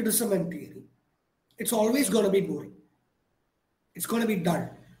literary criticism and theory, it's always going to be boring. It's going to be dull.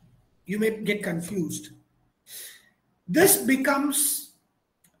 You may get confused. This becomes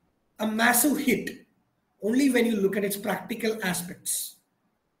a massive hit only when you look at its practical aspects.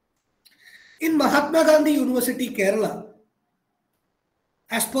 In Mahatma Gandhi University, Kerala,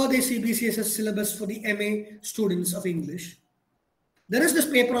 as per the CBCSS syllabus for the MA students of English, there is this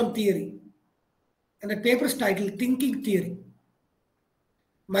paper on theory. And the paper is titled Thinking Theory.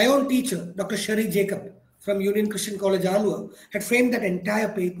 My own teacher, Dr. Sherry Jacob from Union Christian College, Alua, had framed that entire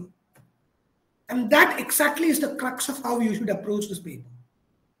paper. And that exactly is the crux of how you should approach this paper.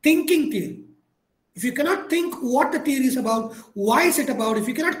 Thinking theory. If you cannot think what the theory is about, why is it about, if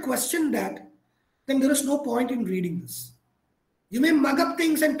you cannot question that, then there is no point in reading this. You may mug up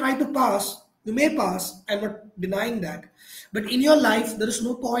things and try to pass. You may pass, I'm not denying that. But in your life, there is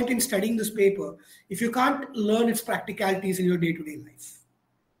no point in studying this paper if you can't learn its practicalities in your day-to-day life.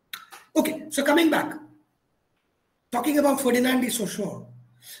 Okay, so coming back, talking about Ferdinand de Saussure,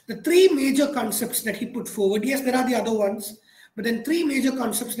 the three major concepts that he put forward, yes, there are the other ones, but then three major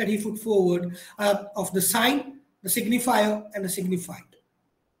concepts that he put forward of the sign, the signifier, and the signified.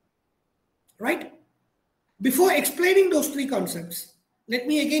 Right? Before explaining those three concepts, let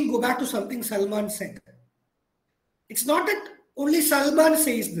me again go back to something Salman said. It's not that only Salman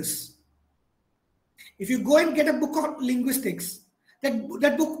says this. If you go and get a book on linguistics,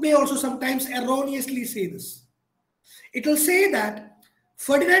 that book may also sometimes erroneously say this. It will say that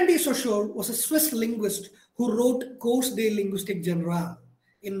Ferdinand de Saussure was a Swiss linguist who wrote Curs de Linguistique Generale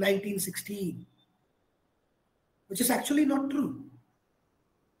in 1916, which is actually not true.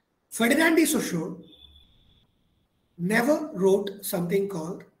 Ferdinand de Saussure never wrote something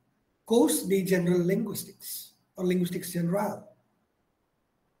called Curs de General Linguistics or Linguistics Generale.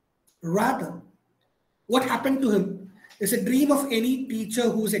 Rather, what happened to him is a dream of any teacher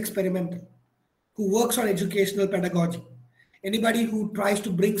who is experimental, who works on educational pedagogy, anybody who tries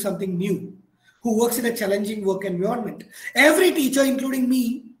to bring something new, who works in a challenging work environment. Every teacher, including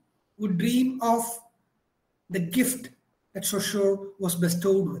me, would dream of the gift that Saussure was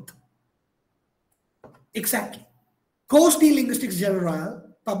bestowed with. Exactly. Course de Linguistics Generale,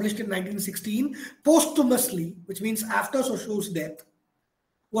 published in 1916, posthumously, which means after Saussure's death,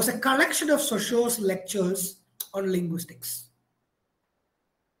 was a collection of Saussure's lectures on linguistics.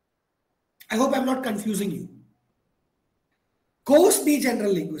 I hope I'm not confusing you. Course de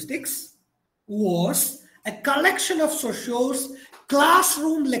General Linguistics was a collection of Saussure's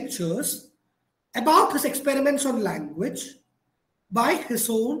classroom lectures about his experiments on language by his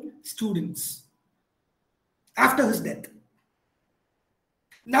own students after his death.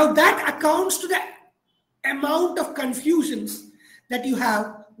 Now that accounts to the amount of confusions that you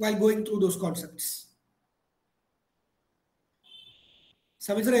have while going through those concepts.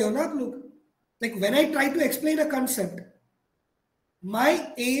 समझ रहे हो ना आप लोग? Like when I try to explain a concept,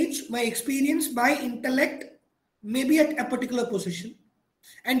 my age, my experience, my intellect may be at a particular position,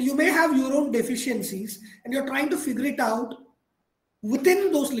 and you may have your own deficiencies, and you're trying to figure it out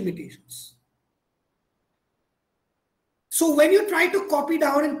within those limitations. So when you try to copy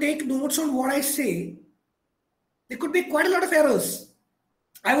down and take notes on what I say, there could be quite a lot of errors.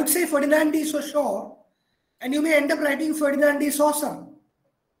 I would say Ferdinand de Saussure, and you may end up writing Ferdinand de Saucer,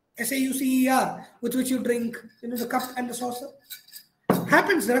 S-A-U-C-E-R, with which you drink, the cup and the saucer.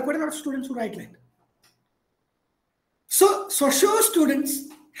 Happens. There are quite a lot of students who write like that. So Saussure students,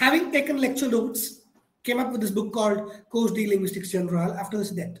 having taken lecture notes, came up with this book called Course de Linguistics Generale after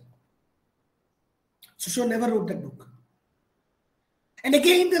his death. Saussure never wrote that book. And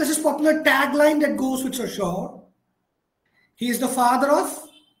again, there is this popular tagline that goes with Saussure. He is the father of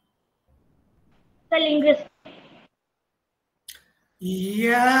The linguist.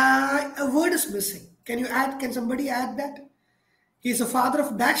 Yeah, a word is missing. Can somebody add that? He is the father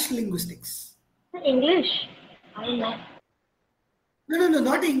of dash linguistics. English. I don't know. No,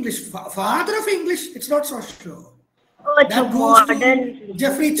 not English. Father of English, it's not Saussure. Oh, it's That a goes modern. to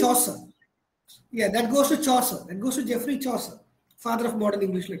Geoffrey Chaucer. Yeah, that goes to Chaucer. That goes to Geoffrey Chaucer, father of modern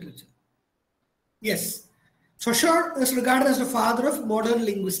English literature. Yes. Saussure is regarded as the father of modern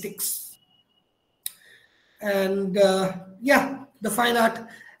linguistics. And yeah, the fine art.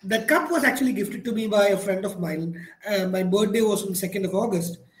 That cup was actually gifted to me by a friend of mine. My birthday was on 2nd of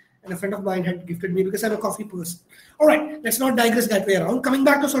August, and a friend of mine had gifted me because I'm a coffee person. All right, let's not digress that way around. Coming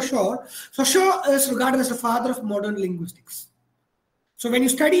back to Saussure, Saussure is regarded as the father of modern linguistics. So when you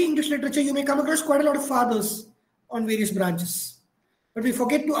study English literature, you may come across quite a lot of fathers on various branches. But we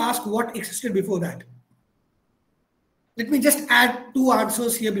forget to ask what existed before that. Let me just add 2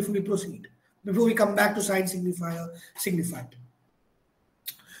 answers here before we proceed, before we come back to science signifier, signified.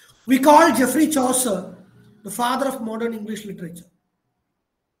 We call Geoffrey Chaucer the father of modern English literature.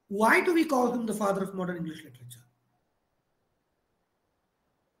 Why do we call him the father of modern English literature?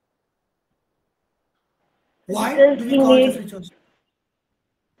 Why do we call Geoffrey Chaucer?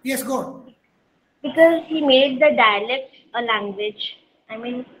 Yes, go on. Because he made the dialect a language. I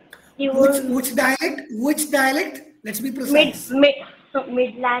mean, he was Which dialect? Which dialect? Let's be precise.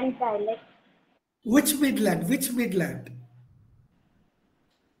 Midland dialect. Which Midland? Which Midland?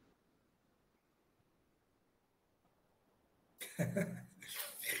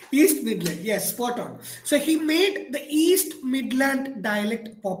 East Midland, yes, spot on. So he made the East Midland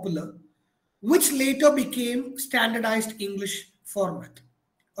dialect popular, which later became standardized English format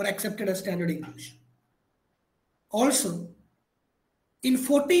or accepted as standard English. Also, in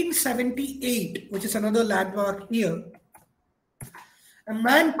 1478, which is another landmark here, a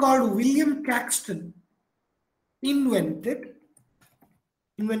man called William Caxton invented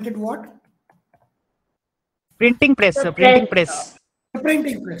what? Printing press, sir. Printing press. The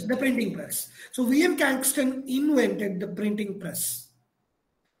printing press. The printing press. So William Caxton invented the printing press.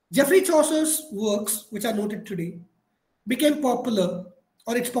 Geoffrey Chaucer's works, which are noted today, became popular,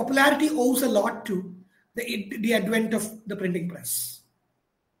 or its popularity owes a lot to the advent of the printing press.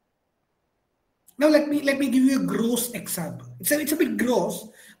 Now let me give you a gross example. It's a bit gross,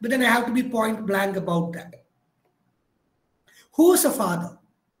 but then I have to be point blank about that. Who is a father?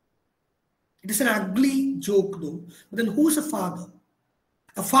 It is an ugly joke though, but then who is a father?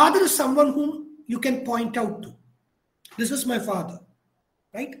 A father is someone whom you can point out to. This is my father,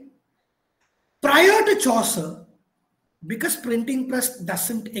 right? Prior to Chaucer, because printing press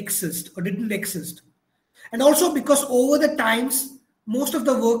doesn't exist or didn't exist, and also because over the times, most of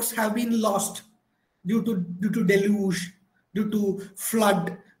the works have been lost due to deluge, due to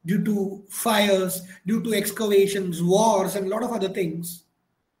flood, due to fires, due to excavations, wars, and a lot of other things.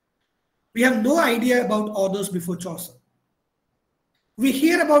 We have no idea about authors before Chaucer. We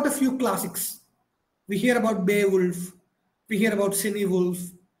hear about a few classics. We hear about Beowulf, we hear about Cinewulf,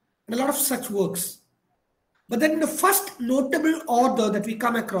 and a lot of such works. But then the first notable author that we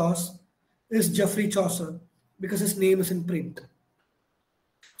come across is Geoffrey Chaucer, because his name is in print.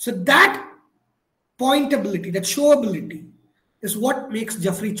 So that pointability, that showability, is what makes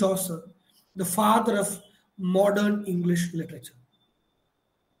Geoffrey Chaucer the father of modern English literature.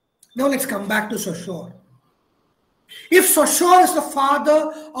 Now let's come back to Saussure. If Saussure is the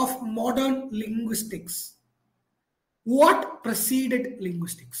father of modern linguistics, what preceded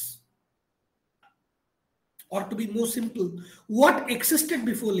linguistics? Or to be more simple, what existed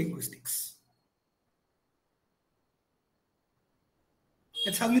before linguistics?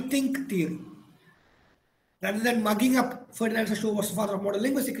 That's how you think theory. Rather than mugging up Ferdinand Saussure was the father of modern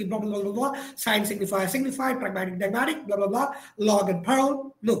linguistics, blah, blah, blah, blah, blah, science signified, pragmatic, dogmatic, blah, blah, blah, log and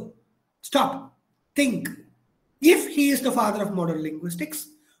parole. No. Stop. Think. If he is the father of modern linguistics,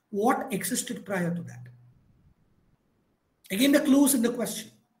 what existed prior to that? Again, the clues in the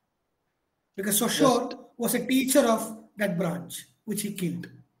question. Because Saussure was a teacher of that branch, which he killed.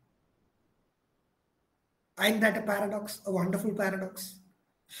 Isn't that a paradox? A wonderful paradox?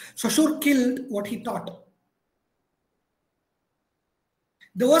 Saussure killed what he taught.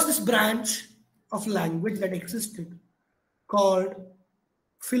 There was this branch of language that existed called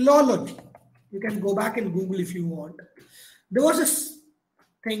philology. You can go back and Google if you want. There was this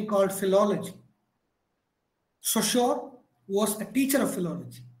thing called philology. Saussure was a teacher of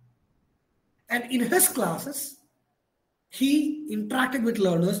philology. And in his classes, he interacted with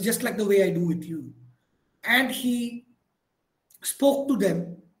learners just like the way I do with you. And he spoke to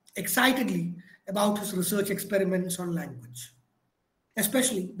them excitedly about his research experiments on language,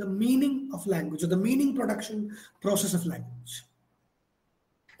 especially the meaning of language or the meaning production process of language.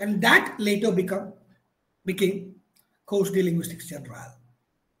 And that later became Cours de Linguistiques Generale.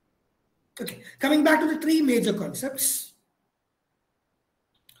 Okay, coming back to the three major concepts.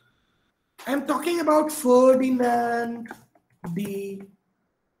 I'm talking about Ferdinand de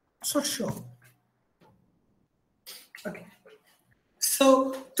Saussure. Okay,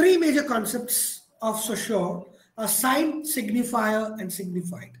 so three major concepts of Saussure are sign, signifier, and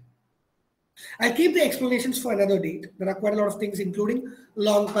signified. I'll keep the explanations for another date. There are quite a lot of things, including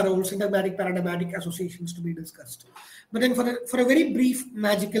long parole, syntagmatic, paradigmatic associations to be discussed. But then for a very brief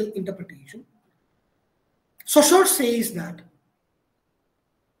magical interpretation, Saussure says that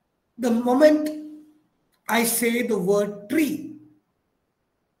the moment I say the word tree,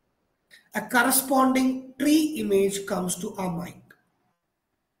 a corresponding tree image comes to our mind.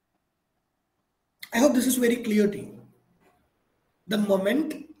 I hope this is very clear to you. The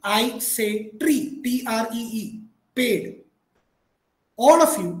moment I say tree, T-R-E-E, paid, all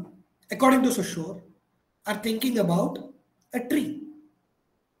of you, according to Saussure, are thinking about a tree.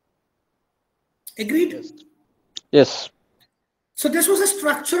 Agreed? Yes. So this was a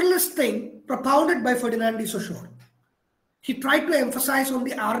structuralist thing propounded by Ferdinand de Saussure. He tried to emphasize on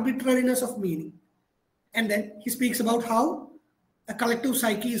the arbitrariness of meaning. And then he speaks about how a collective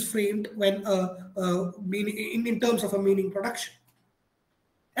psyche is framed when in terms of a meaning production.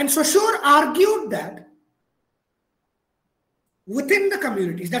 And Saussure argued that within the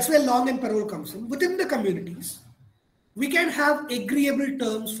communities, that's where long and parole comes in, within the communities, we can have agreeable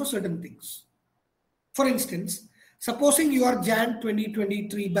terms for certain things. For instance, supposing you are Jan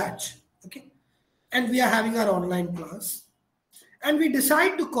 2023 batch, okay, and we are having our online class, and we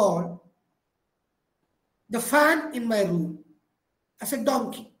decide to call the fan in my room as a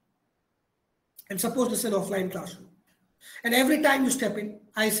donkey. And suppose this is an offline classroom. And every time you step in,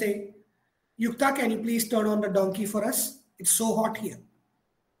 I say, Yukta, can you please turn on the donkey for us? It's so hot here.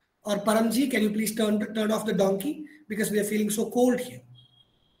 Or Paramji, can you please turn off the donkey? Because we are feeling so cold here.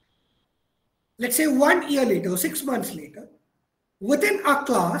 Let's say 1 year later, or 6 months later, within our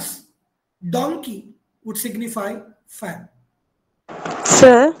class, donkey would signify fan.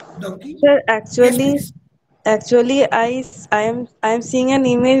 Sir, Donkey? sir, Yes, actually, I am seeing an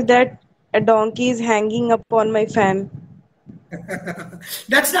image that a donkey is hanging up on my fan.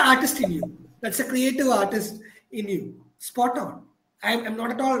 That's the artist in you. That's a creative artist in you. Spot on. I'm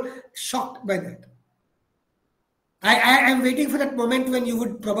not at all shocked by that. I am waiting for that moment when you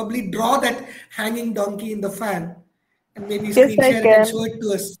would probably draw that hanging donkey in the fan and maybe Yes, screen I share it and can. show it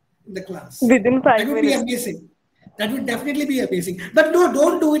to us in the class. Within 5 That would be minutes. amazing. That would definitely be amazing. But no,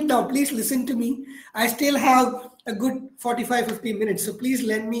 don't do it now. Please listen to me. I still have a good 45-50 minutes. So please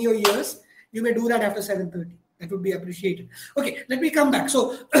lend me your ears. You may do that after 7:30. That would be appreciated. Okay, let me come back.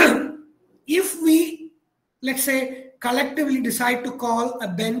 So if we, let's say, collectively decide to call a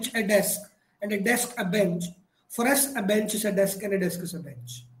bench a desk and a desk a bench, for us, a bench is a desk and a desk is a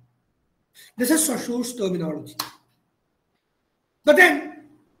bench. This is Saussure's terminology. But then,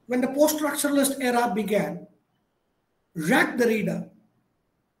 when the post-structuralist era began, Jacques Derrida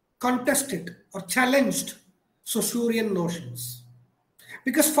contested or challenged Saussurean notions.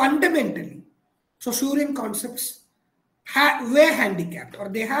 Because fundamentally, Saussurean concepts were handicapped, or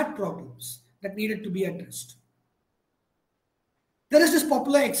they had problems that needed to be addressed. There is this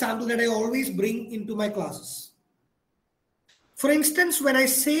popular example that I always bring into my classes. For instance, when I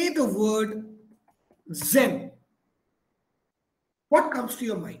say the word Zen, what comes to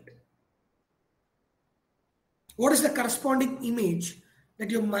your mind? What is the corresponding image that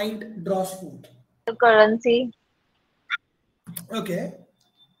your mind draws forth? The currency. Okay.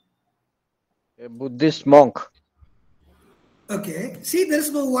 A Buddhist monk. Okay. See, there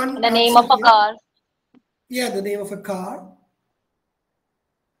is no one The name answer of a here. car. Yeah, the name of a car.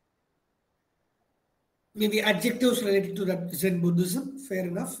 Maybe adjectives related to that Zen Buddhism. Fair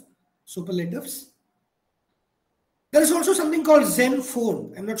enough. Superlatives. There is also something called Zen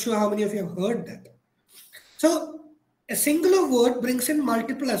phone. I'm not sure how many of you have heard that. So, a singular word brings in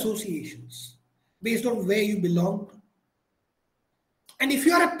multiple associations based on where you belong to. And if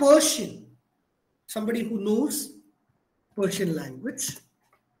you are a Persian, somebody who knows Persian language,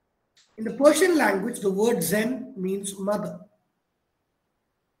 in the Persian language, the word Zen means mother.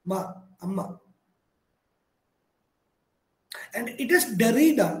 Ma, Amma. And it is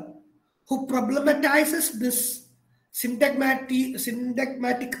Derrida who problematizes this syntagmatic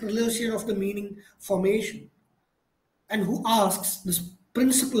relation of the meaning formation and who asks this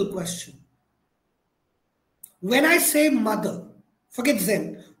principal question. When I say mother, forget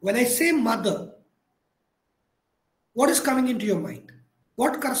Zen, when I say mother, what is coming into your mind?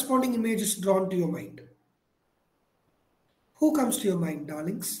 What corresponding image is drawn to your mind? Who comes to your mind,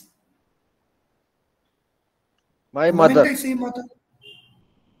 darlings? My The moment mother. I say mother,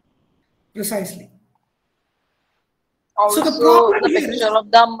 precisely. Also, So the problem the here picture is,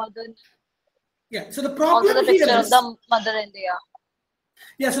 of the mother. yeah, so the Also, problem the here picture of is, the mother India.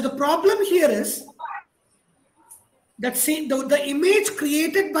 yeah, so the problem here is that the image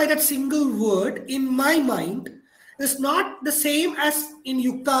created by that single word in my mind is not the same as in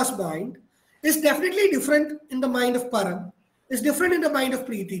Yukta's mind. It's definitely different in the mind of Param. It's different in the mind of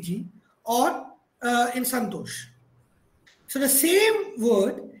Preeti ji or in Santosh. So the same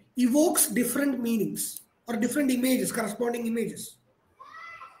word evokes different meanings or different images, corresponding images.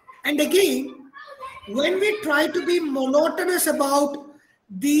 And again, when we try to be monotonous about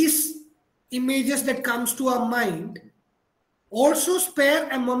these images that comes to our mind, also spare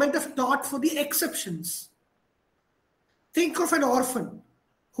a moment of thought for the exceptions. Think of an orphan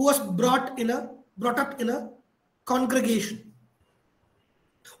who was brought up in a congregation.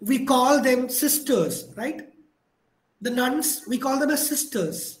 We call them sisters, right? The nuns, we call them as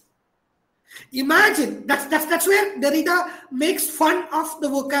sisters. Imagine that's where Derrida makes fun of the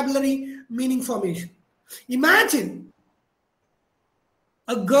vocabulary meaning formation. Imagine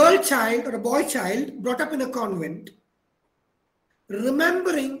a girl child or a boy child brought up in a convent,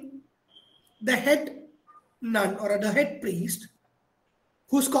 remembering the head nun or the head priest,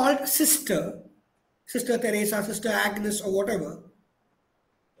 who's called Sister Teresa, Sister Agnes, or whatever.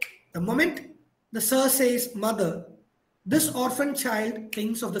 The moment the sir says mother, this orphan child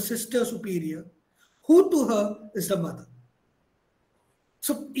thinks of the sister superior, who to her is the mother.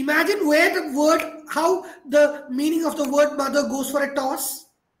 So imagine where the word, how the meaning of the word mother goes for a toss.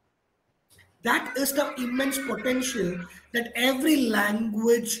 That is the immense potential that every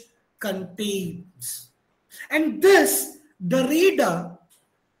language contains. And this, Derrida,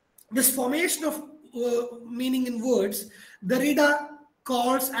 this formation of meaning in words, Derrida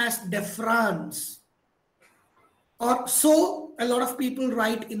calls as deference. Or so a lot of people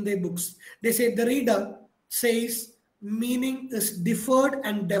write in their books. They say Derrida says meaning is deferred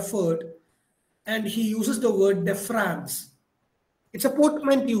and deferred, and he uses the word deference. It's a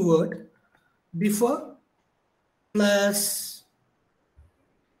portmanteau word, defer plus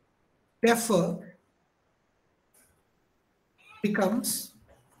defer becomes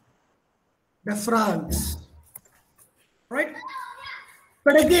deference, right?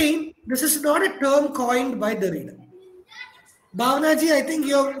 But again, this is not a term coined by Derrida. Bhavanaji, I think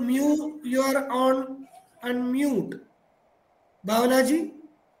you're on unmute. Bhavanaji?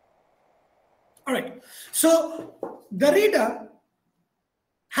 All right. So Derrida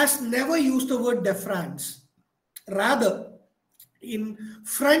has never used the word deference. Rather, in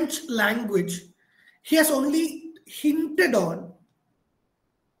French language, he has only hinted on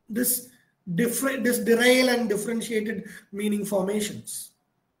this derail and differentiated meaning formations.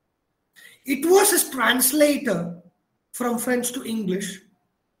 It was his translator from French to English,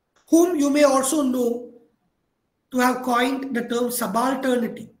 whom you may also know to have coined the term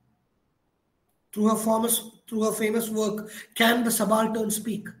subalternity through her famous work, Can the Subaltern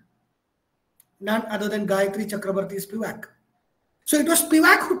Speak? none other than Gayatri Chakrabarti Spivak. So it was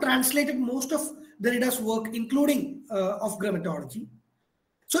Spivak who translated most of Derrida's work, including of grammatology.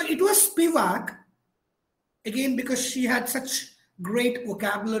 So it was Spivak, again, because she had such great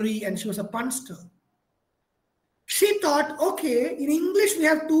vocabulary and she was a punster. She thought, okay, in English we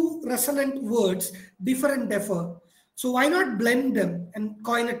have two resonant words, differ and defer. So why not blend them and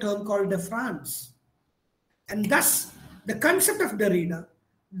coin a term called deference? And thus, the concept of Derrida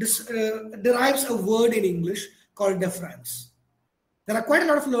derives a word in English called deference. There are quite a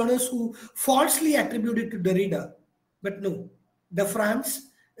lot of learners who falsely attribute it to Derrida, but no, deference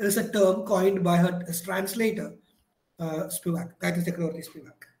is a term coined by his translator, Spivak, Gayatri Chakravarti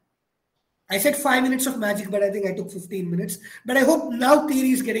Spivak. I said 5 minutes of magic, but I think I took 15 minutes. But I hope now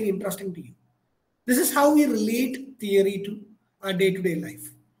theory is getting interesting to you. This is how we relate theory to our day-to-day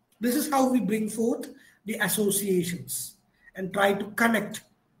life. This is how we bring forth the associations and try to connect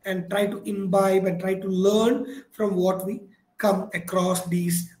and try to imbibe and try to learn from what we come across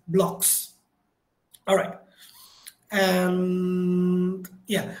these blocks. All right. And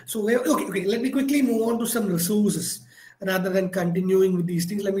yeah, so okay, let me quickly move on to some resources rather than continuing with these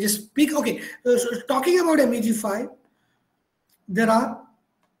things. Let me just speak. Okay, so talking about MEG 5, there are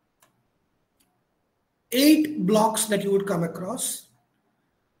 8 blocks that you would come across.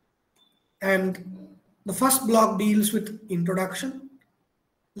 And the first block deals with introduction,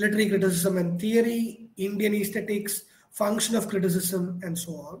 literary criticism and theory, Indian aesthetics, function of criticism, and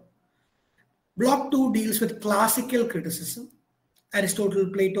so on. Block 2 deals with classical criticism, Aristotle,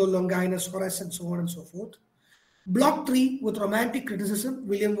 Plato, Longinus, Horace, and so on and so forth. Block 3 with romantic criticism,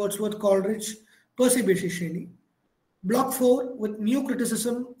 William Wordsworth, Coleridge, Percy Bysshe Shelley. Block 4 with new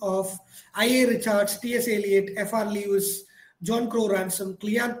criticism of I.A. Richards, T.S. Eliot, F.R. Lewis, John Crowe Ransom,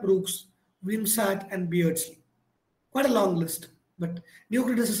 Cleant Brooks, Wimsatt, and Beardsley. Quite a long list, but new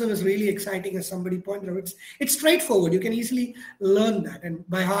criticism is really exciting, as somebody pointed out. It's straightforward. You can easily learn that, and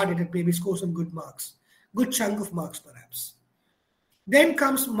by heart it maybe score some good marks, good chunk of marks perhaps. Then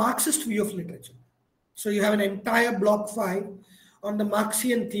comes Marxist view of literature. So you have an entire block 5 on the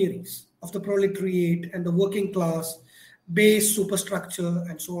Marxian theories of the proletariat and the working class, base superstructure,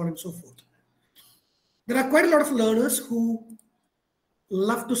 and so on and so forth. There are quite a lot of learners who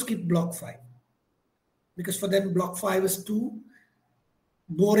love to skip block 5 because for them block 5 is too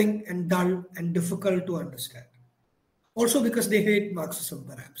boring and dull and difficult to understand. Also because they hate Marxism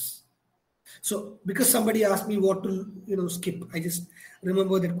perhaps. So because somebody asked me what to skip, I just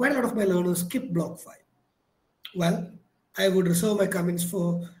remember that quite a lot of my learners skip block 5. Well, I would reserve my comments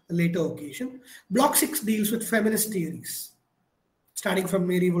for a later occasion. Block 6 deals with feminist theories, starting from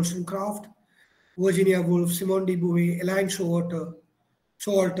Mary Wollstonecraft, Virginia Woolf, Simone de Beauvoir, Elaine Showalter,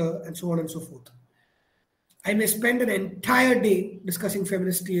 and so on and so forth. I may spend an entire day discussing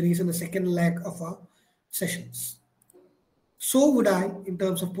feminist theories in the second leg of our sessions. So would I in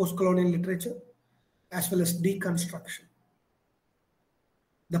terms of post-colonial literature, as well as deconstruction.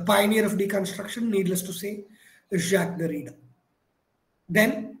 The pioneer of deconstruction, needless to say, is Jacques Derrida.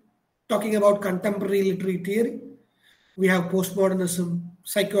 Then, talking about contemporary literary theory, we have postmodernism,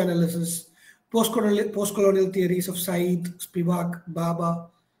 psychoanalysis, post-colonial theories of Said, Spivak, Baba,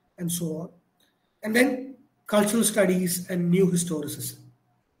 and so on. And then cultural studies and new historicism.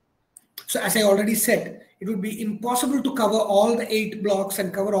 So as I already said, it would be impossible to cover all the 8 blocks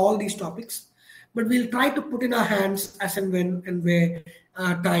and cover all these topics, but we'll try to put in our hands as and when and where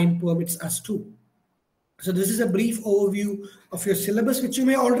our time permits us to. So this is a brief overview of your syllabus, which you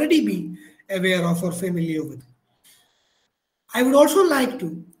may already be aware of or familiar with. I would also like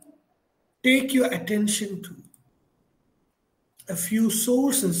to take your attention to a few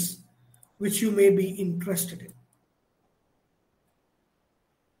sources which you may be interested in.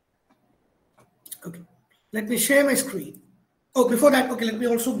 Okay, let me share my screen. Oh, before that, okay, let me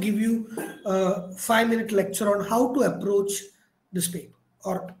also give you a 5-minute lecture on how to approach this paper,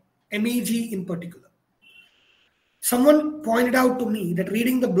 or MEG in particular. Someone pointed out to me that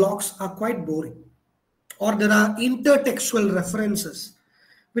reading the blocks are quite boring, or there are intertextual references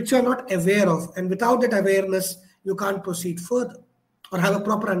which you are not aware of, and without that awareness, you can't proceed further or have a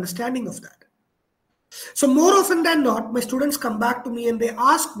proper understanding of that. So more often than not, my students come back to me and they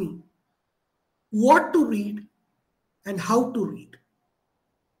ask me what to read and how to read.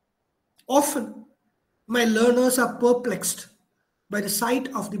 Often, my learners are perplexed by the sight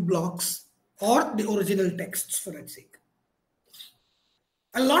of the blocks or the original texts, for that sake.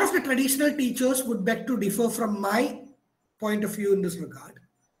 A lot of the traditional teachers would beg to differ from my point of view in this regard,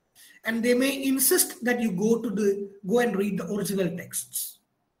 and they may insist that you go and read the original texts.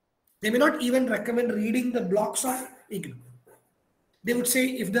 They may not even recommend reading the blocks of IGNOU. They would say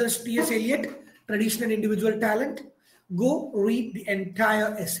if there is T.S. Eliot, tradition and individual talent, go read the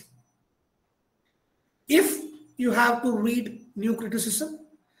entire essay. If you have to read New Criticism,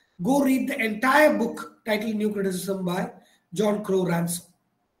 go read the entire book titled New Criticism by John Crowe Ransom.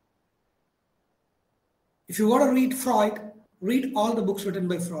 If you want to read Freud, read all the books written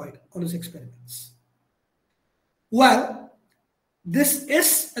by Freud on his experiments. Well, this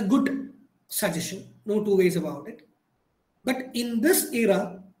is a good suggestion, no two ways about it. But in this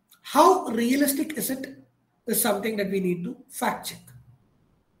era, how realistic is it is something that we need to fact check.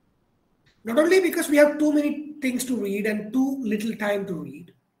 Not only because we have too many things to read and too little time to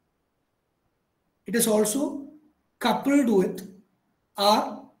read, it is also coupled with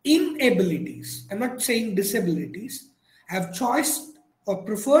our inabilities. I'm not saying disabilities. I have choice or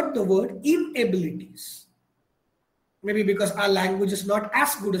preferred the word inabilities. Maybe because our language is not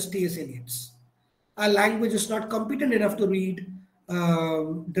as good as T.S. Eliot's. Our language is not competent enough to read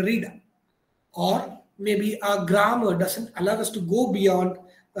Derrida. Or maybe our grammar doesn't allow us to go beyond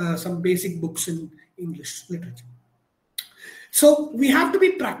some basic books in English literature. So we have to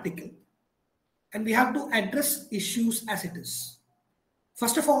be practical and we have to address issues as it is.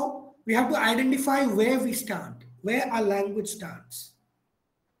 First of all, we have to identify where we stand, where our language stands.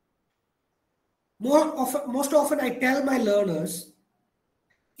 Most often I tell my learners,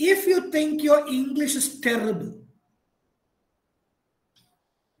 if you think your English is terrible,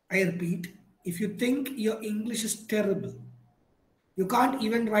 I repeat, if you think your English is terrible, you can't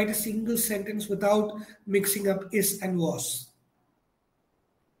even write a single sentence without mixing up is and was,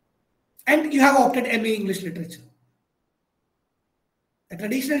 and you have opted MA English Literature, a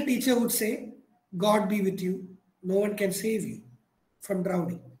traditional teacher would say, God be with you, no one can save you from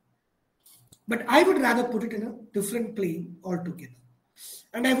drowning. But I would rather put it in a different plane altogether.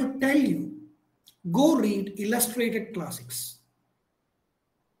 And I would tell you, go read illustrated classics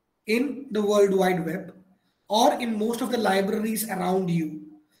in the World Wide Web or in most of the libraries around you.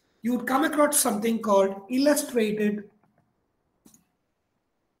 You would come across something called illustrated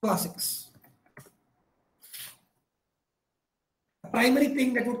classics. The primary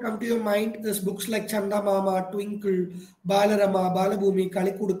thing that would come to your mind is books like Chanda Mama, Twinkle, Balarama, Balabhumi,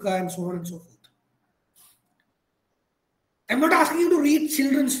 Kalikuduka, and so on and so forth. I'm not asking you to read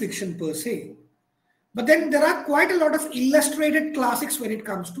children's fiction per se, but then there are quite a lot of illustrated classics when it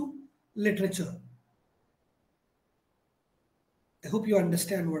comes to literature. I hope you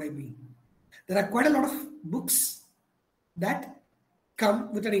understand what I mean. There are quite a lot of books that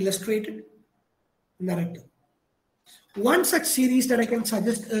come with an illustrated narrative. One such series that I can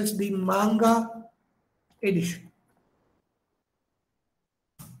suggest is the manga edition.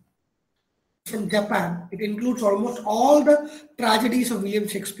 From Japan, it includes almost all the tragedies of William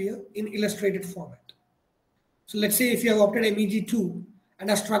Shakespeare in illustrated format. So let's say if you have opted MEG 2 and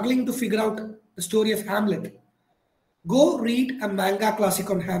are struggling to figure out the story of Hamlet, go read a manga classic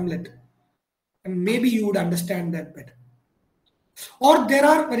on Hamlet and maybe you would understand that better. Or there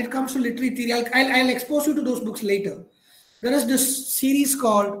are, when it comes to literary theory, I'll expose you to those books later. There is this series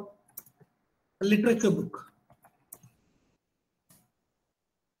called a literature book.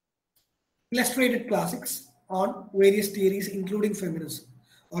 Illustrated classics on various theories, including feminism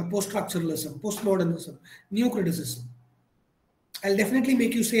or post-structuralism, postmodernism, new criticism. I'll definitely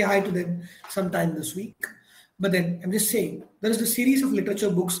make you say hi to them sometime this week. But then I'm just saying, there is a series of literature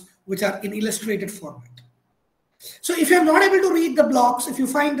books which are in illustrated format. So if you're not able to read the blocks, if you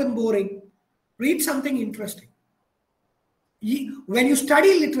find them boring, read something interesting. When you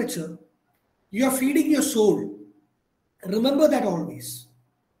study literature, you are feeding your soul. Remember that always.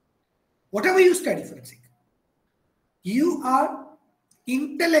 Whatever you study, for example, you are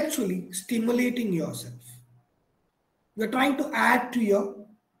intellectually stimulating yourself. You're trying to add to your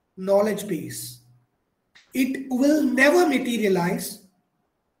knowledge base. It will never materialize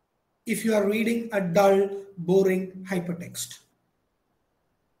if you are reading a dull, boring hypertext.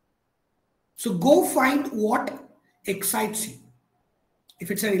 So go find what excites you.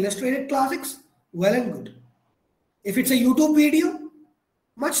 If it's an illustrated classics, well and good. If it's a YouTube video,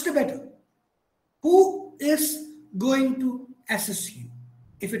 much the better. Who is going to assess you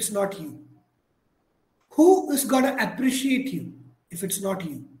if it's not you? Who is going to appreciate you if it's not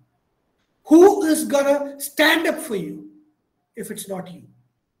you? Who is going to stand up for you if it's not you?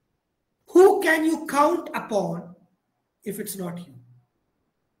 Who can you count upon if it's not you?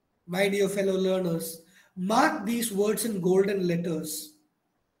 My dear fellow learners, mark these words in golden letters.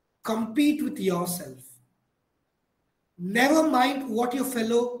 Compete with yourself. Never mind what your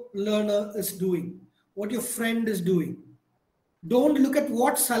fellow learner is doing, what your friend is doing. Don't look at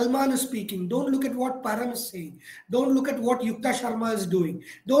what Salman is speaking. Don't look at what Param is saying. Don't look at what Yukta Sharma is doing.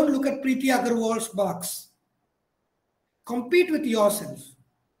 Don't look at Preeti Agarwal's marks. Compete with yourself.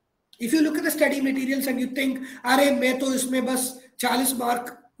 If you look at the study materials and you think, "Arey, मैं तो इसमें बस 40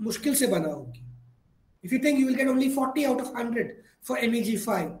 mark मुश्किल से बना होगी." If you think you will get only 40 out of 100 for MEG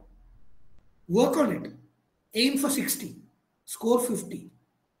 5, work on it. Aim for 60. Score 50.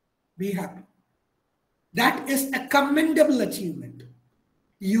 Be happy. That is a commendable achievement.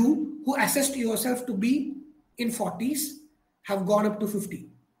 You who assessed yourself to be in 40s have gone up to 50.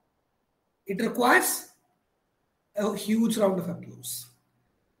 It requires a huge round of applause.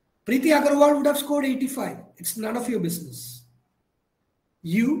 Preeti Agarwal would have scored 85. It's none of your business.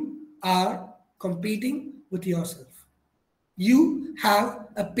 You are competing with yourself. You have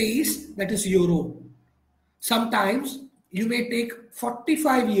a pace that is your own. Sometimes you may take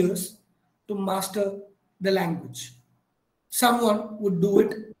 45 years to master the language. Someone would do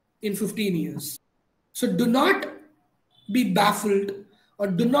it in 15 years. So do not be baffled or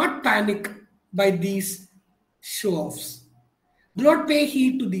do not panic by these show-offs. Do not pay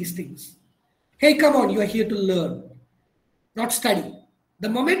heed to these things. Hey, come on, you are here to learn, not study. The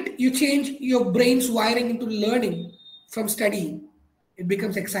moment you change your brain's wiring into learning from studying, it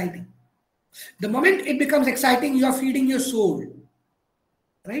becomes exciting. The moment it becomes exciting, you are feeding your soul,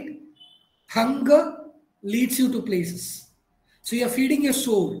 right? Hunger leads you to places. So you are feeding your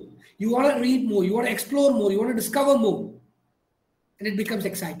soul. You want to read more, you want to explore more, you want to discover more, and it becomes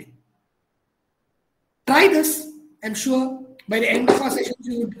exciting. Try this. I'm sure by the end of our sessions,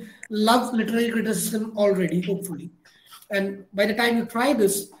 you would love literary criticism already, hopefully. And by the time you try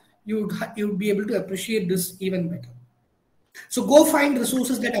this, you would be able to appreciate this even better. So go find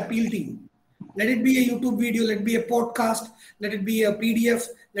resources that appeal to you. Let it be a YouTube video, let it be a podcast, let it be a PDF,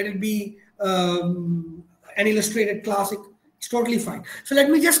 let it be an illustrated classic. It's totally fine. So let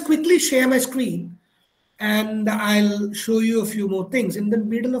me just quickly share my screen and I'll show you a few more things. In the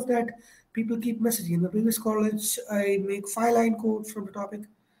middle of that, people keep messaging. In the previous college, I make 5-line code from the topic.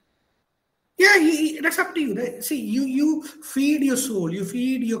 Yeah, that's up to you. Right? See, you feed your soul, you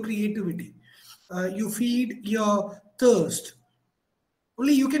feed your creativity, you feed your thirst.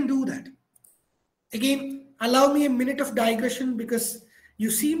 Only you can do that. Again, allow me a minute of digression because you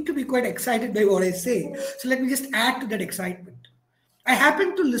seem to be quite excited by what I say. So let me just add to that excitement. I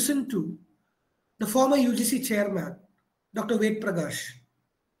happened to listen to the former UGC chairman, Dr. Ved Prakash.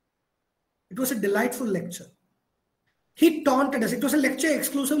 It was a delightful lecture. He taunted us. It was a lecture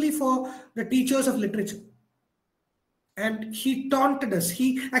exclusively for the teachers of literature. And he taunted us.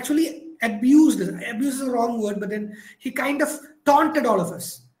 He actually abused us. Abuse is the wrong word, but then he kind of taunted all of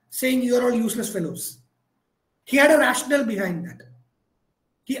us, saying you're all useless fellows. He had a rationale behind that.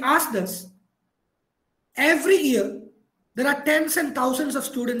 He asked us, every year, there are tens and thousands of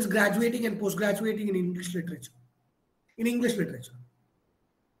students graduating and post-graduating in English literature.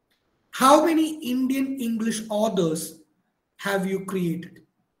 How many Indian English authors have you created?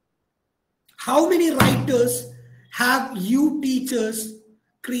 How many writers have you teachers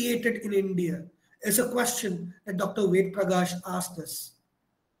created in India? Is a question that Dr. Ved Prakash asked us.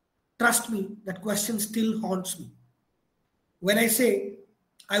 Trust me, that question still haunts me. When I say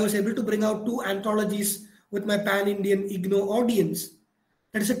I was able to bring out 2 anthologies with my pan-Indian IGNO audience,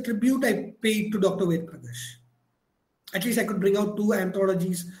 that is a tribute I paid to Dr. Ved Prakash. At least I could bring out 2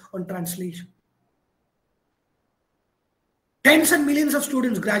 anthologies on translation. Tens and millions of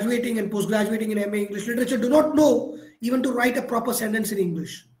students graduating and post-graduating in MA English literature do not know even to write a proper sentence in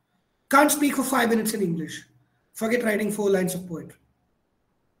English. Can't speak for 5 minutes in English. Forget writing 4 lines of poetry.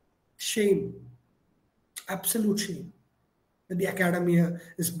 Shame. Absolute shame that the academia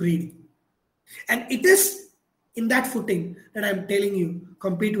is breeding. And it is in that footing that I'm telling you,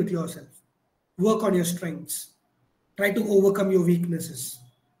 compete with yourself. Work on your strengths. Try to overcome your weaknesses.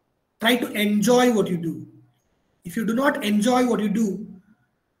 Try to enjoy what you do. If you do not enjoy what you do,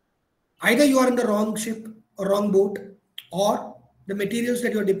 either you are in the wrong ship or wrong boat, or the materials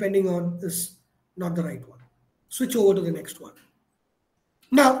that you're depending on is not the right one. Switch over to the next one.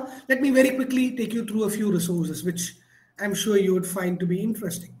 Now, let me very quickly take you through a few resources, which I'm sure you would find to be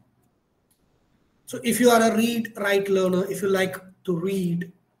interesting. So if you are a read, write learner, if you like to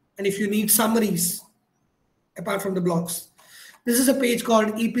read, and if you need summaries, apart from the blogs, this is a page called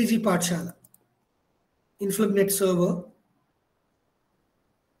EPG Pathshala, InflubNet server.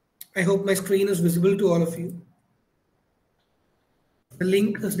 I hope my screen is visible to all of you. The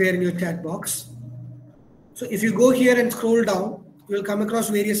link is there in your chat box. So if you go here and scroll down, you will come across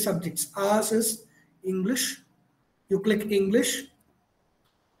various subjects. Ours is English. You click English.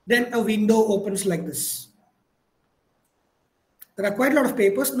 Then a window opens like this. There are quite a lot of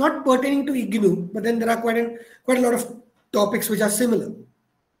papers, not pertaining to IGNOU, but then there are quite a lot of topics which are similar.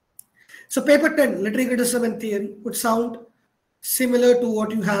 So paper 10, literary criticism and theory, would sound similar to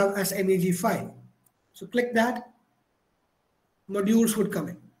what you have as MEG 5. So click that, modules would come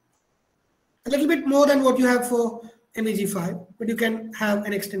in. A little bit more than what you have for MEG 5, but you can have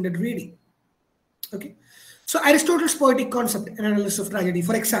an extended reading. Okay. So Aristotle's poetic concept and analysis of tragedy,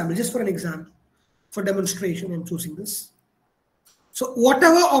 for example, just for an example, for demonstration, I'm choosing this. So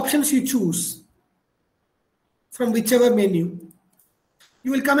whatever options you choose from whichever menu,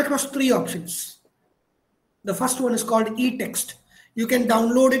 you will come across 3 options. The first one is called e-text. You can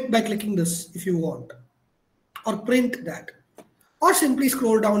download it by clicking this if you want, or print that, or simply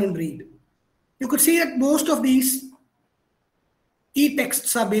scroll down and read. You could see that most of these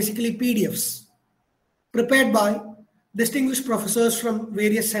e-texts are basically PDFs prepared by distinguished professors from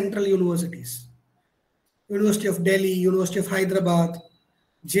various central universities. University of Delhi, University of Hyderabad,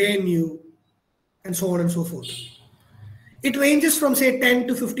 JNU, and so on and so forth. It ranges from say 10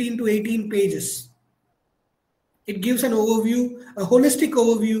 to 15 to 18 pages. It gives an overview, a holistic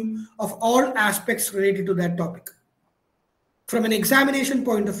overview of all aspects related to that topic. From an examination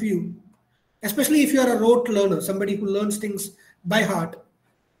point of view, especially if you are a rote learner, somebody who learns things by heart,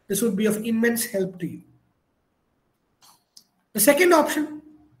 this would be of immense help to you. The second option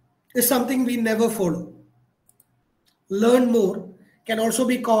is something we never follow. Learn more can also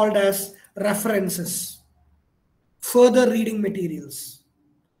be called as references, further reading materials.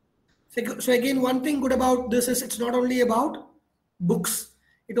 So again, one thing good about this is it's not only about books,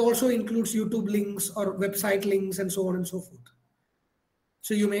 it also includes YouTube links or website links and so on and so forth.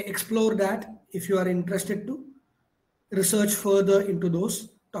 So you may explore that if you are interested to research further into those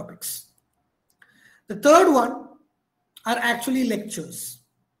topics. The third one are actually lectures.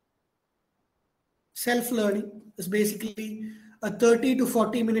 Self-learning is basically a 30 to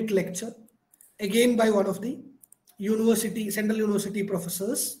 40-minute lecture, again by one of the central university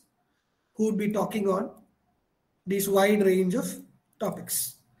professors who would be talking on this wide range of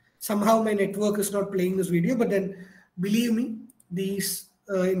topics. Somehow my network is not playing this video, but then believe me, these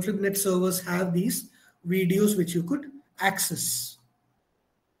InfluNet servers have these videos which you could access.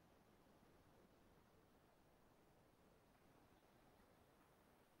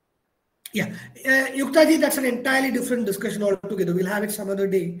 Yeah, Yuktaji, that's an entirely different discussion altogether. We'll have it some other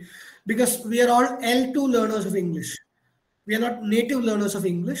day because we are all L2 learners of English. We are not native learners of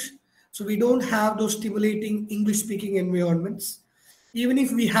English. So we don't have those stimulating English speaking environments. Even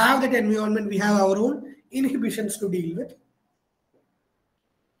if we have that environment, we have our own inhibitions to deal with.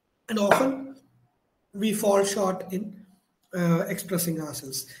 And often we fall short in expressing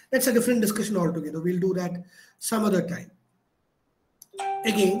ourselves. That's a different discussion altogether. We'll do that some other time.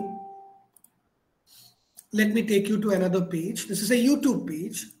 Again, let me take you to another page. This is a YouTube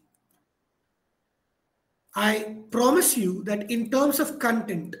page. I promise you that in terms of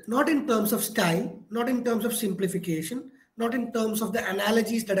content, not in terms of style, not in terms of simplification, not in terms of the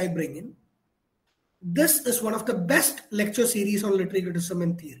analogies that I bring in, this is one of the best lecture series on literary criticism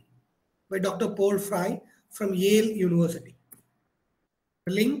and theory by Dr. Paul Fry from Yale University.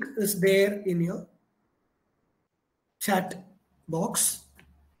 The link is there in your chat box.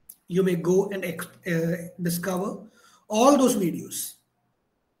 You may go and discover all those videos.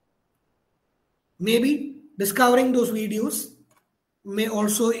 Maybe discovering those videos may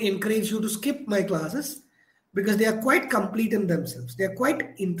also encourage you to skip my classes because they are quite complete in themselves. They are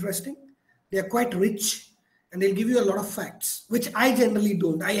quite interesting. They are quite rich and they'll give you a lot of facts, which I generally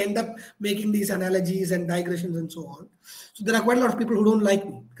don't. I end up making these analogies and digressions and so on. So there are quite a lot of people who don't like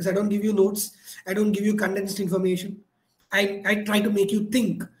me because I don't give you notes. I don't give you condensed information. I try to make you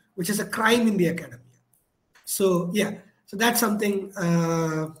think, which is a crime in the academia. So yeah, so that's something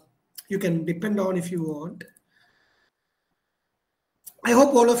you can depend on if you want. I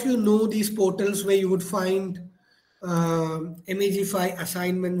hope all of you know these portals where you would find MEG5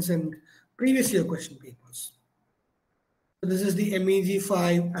 assignments and previous year question papers. So this is the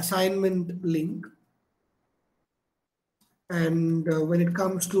MEG5 assignment link. And when it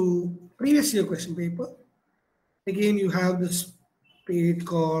comes to previous year question paper, again, you have this page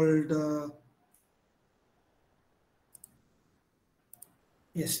called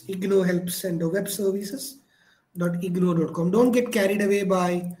IGNOU Help Center Web Services.ignou.com. Don't get carried away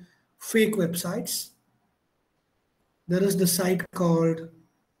by fake websites. There is the site called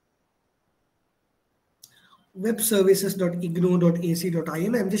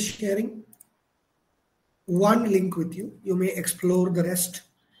webservices.ignou.ac.in. I'm just sharing one link with you. You may explore the rest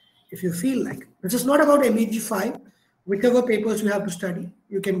if you feel like. This is not about MEG5. Whichever papers you have to study,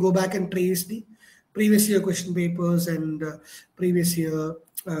 you can go back and trace the previous year question papers and previous year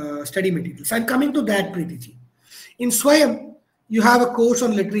study materials. I'm coming to that, Preeti. In Swayam, you have a course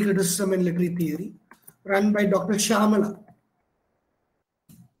on literary criticism and literary theory run by Dr. Shamala.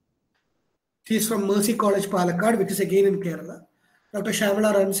 She is from Mercy College, Palakkad, which is again in Kerala. Dr.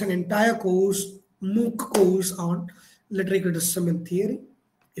 Shamala runs an entire course, MOOC course on literary criticism and theory.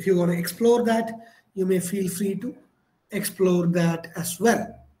 If you want to explore that, you may feel free to explore that as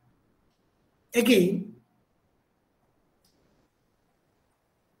well. Again,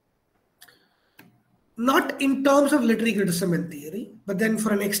 not in terms of literary criticism and theory, but then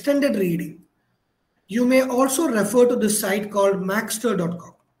for an extended reading, you may also refer to this site called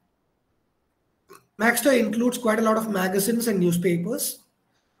Maxter.com. Maxter includes quite a lot of magazines and newspapers,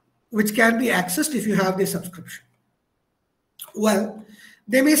 which can be accessed if you have the subscription. Well,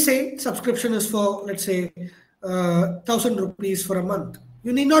 they may say subscription is for, let's say, 1,000 rupees for a month.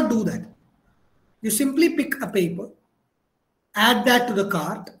 You need not do that. You simply pick a paper, add that to the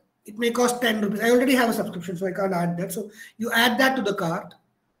cart. It may cost 10 rupees. I already have a subscription, so I can't add that. So you add that to the cart.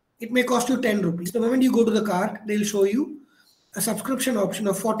 It may cost you 10 rupees. The moment you go to the cart, they'll show you a subscription option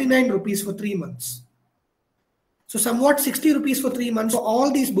of 49 rupees for 3 months. So somewhat 60 rupees for 3 months. So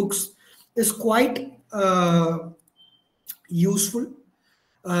all these books is quite useful.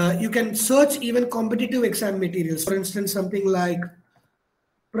 You can search even competitive exam materials. For instance, something like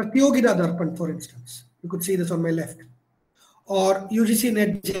Pratyogita Darpan, for instance. You could see this on my left. Or UGC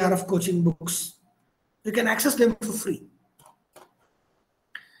Net JRF coaching books. You can access them for free.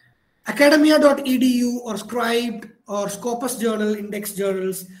 Academia.edu or Scribed or Scopus Journal, index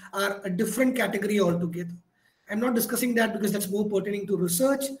journals are a different category altogether. I'm not discussing that because that's more pertaining to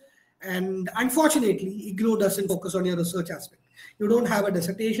research. And unfortunately, IGNOU doesn't focus on your research aspect. You don't have a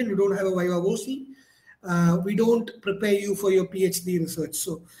dissertation, you don't have a Viva OC. We don't prepare you for your PhD research.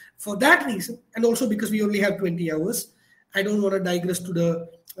 So for that reason, and also because we only have 20 hours, I don't want to digress to the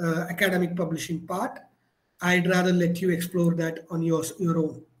academic publishing part. I'd rather let you explore that on your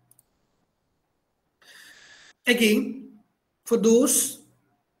own. Again, for those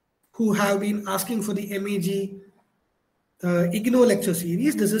who have been asking for the MEG IGNOU lecture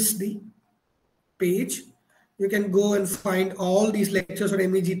series, this is the page. You can go and find all these lectures on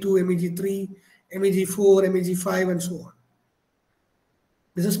MEG2, MEG3, MEG4, MEG5, and so on.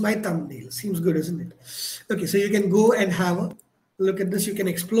 This is my thumbnail. Seems good, isn't it? Okay, so you can go and have a look at this. You can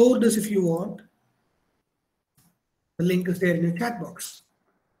explore this if you want. The link is there in your chat box.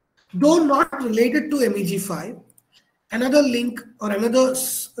 Though not related to MEG5, another link or another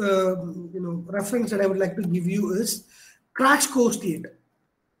reference that I would like to give you is Crash Course Theatre.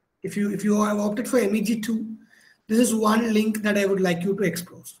 If you have opted for MEG2, this is one link that I would like you to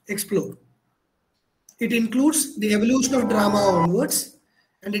explore. It includes the evolution of drama onwards,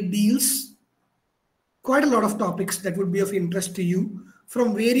 and it deals quite a lot of topics that would be of interest to you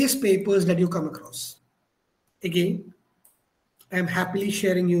from various papers that you come across. Again, I am happily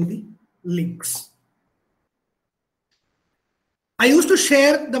sharing you the links. I used to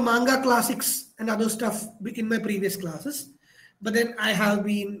share the manga classics and other stuff in my previous classes, but then I have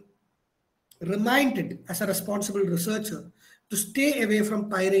been reminded as a responsible researcher to stay away from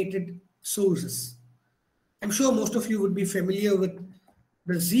pirated sources. I'm sure most of you would be familiar with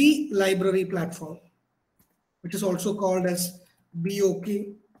the Z library platform, which is also called as BOK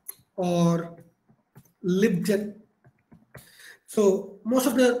or LibGen. So most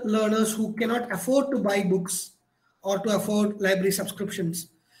of the learners who cannot afford to buy books or to afford library subscriptions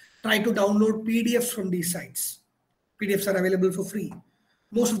try to download PDFs from these sites. PDFs are available for free.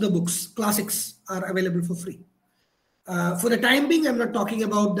 Most of the books, classics, are available for free. For the time being, I'm not talking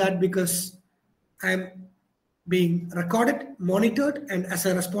about that because I'm being recorded, monitored, and as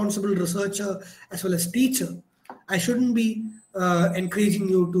a responsible researcher as well as teacher, I shouldn't be encouraging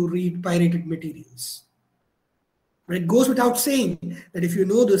you to read pirated materials. But it goes without saying that if you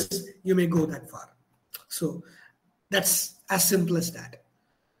know this, you may go that far. So that's as simple as that.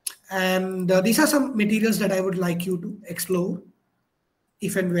 And these are some materials that I would like you to explore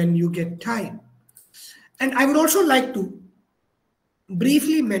if and when you get time. And I would also like to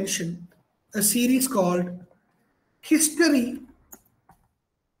briefly mention a series called History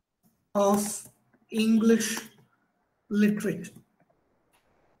of English Literature.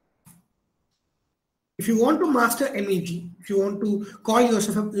 If you want to master MEG, if you want to call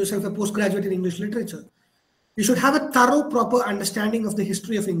yourself a postgraduate in English literature, you should have a thorough, proper understanding of the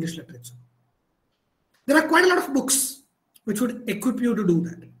history of English literature. There are quite a lot of books which would equip you to do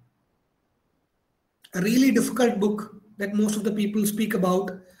that. A really difficult book that most of the people speak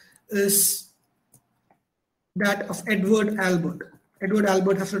about is that of Edward Albert. Edward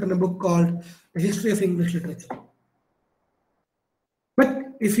Albert has written a book called the history of English literature.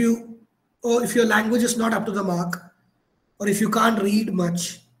 But if your language is not up to the mark, or if you can't read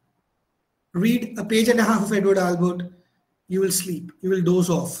much, read a page and a half of Edward Albert, you will sleep, you will doze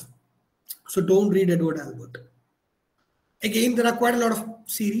off. So don't read Edward Albert. Again, there are quite a lot of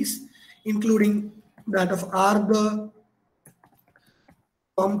series, including that of Arthur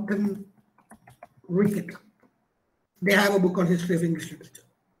Compton Rickett. They have a book on history of English literature.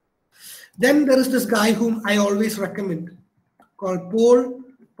 Then there is this guy whom I always recommend called Paul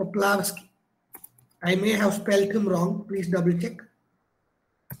Poplavsky. I may have spelled him wrong, please double check.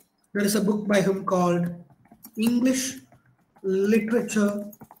 There is a book by him called English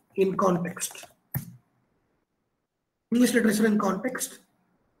Literature in Context. English Literature in Context.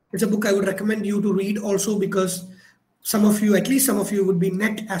 It's a book I would recommend you to read also because some of you, at least some of you, would be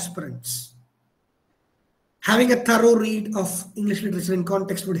NET aspirants. Having a thorough read of English Literature in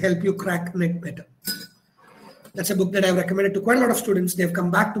Context would help you crack NET better. That's a book that I've recommended to quite a lot of students. They've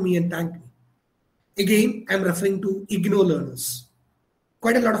come back to me and thanked me. Again, I'm referring to IGNO learners.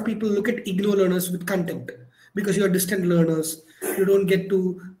 Quite a lot of people look at IGNO learners with contempt because you're distant learners. You don't get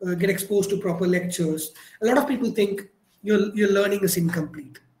to get exposed to proper lectures. A lot of people think your learning is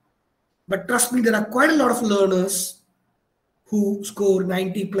incomplete. But trust me, there are quite a lot of learners who score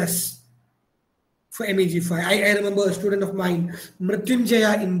 90 plus for MEG5. I remember a student of mine,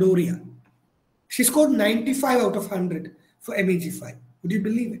 Mrityunjaya Indoria. She scored 95 out of 100 for MEG5. Would you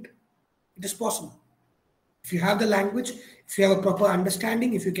believe it? It is possible. If you have the language, if you have a proper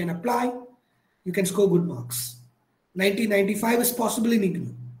understanding, if you can apply, you can score good marks. 95 is possible in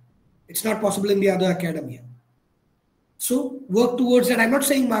IGNO. It's not possible in the other academia. So work towards that. I'm not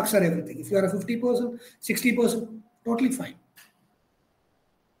saying marks are everything. If you are a 50%, 60%, totally fine.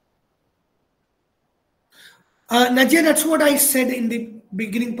 Nadia, that's what I said in the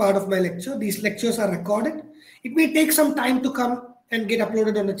beginning part of my lecture. These lectures are recorded. It may take some time to come and get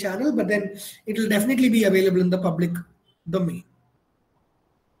uploaded on the channel, but then it will definitely be available in the public domain.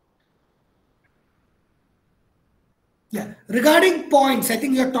 Yeah, regarding points, I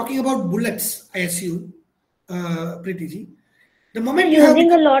think you're talking about bullets, I assume, Preetiji. The moment you have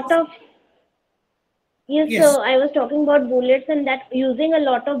using a lot of yes, yes. so I was talking about bullets and that using a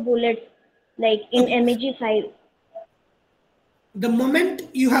lot of bullets like in MEG5. The moment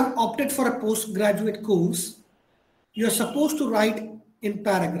you have opted for a postgraduate course, you're supposed to write in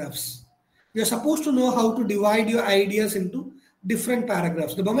paragraphs. You're supposed to know how to divide your ideas into different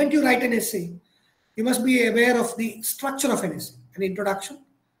paragraphs. The moment you write an essay, you must be aware of the structure of an essay. An introduction,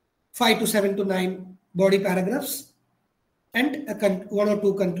 5 to 7 to 9 body paragraphs, and one or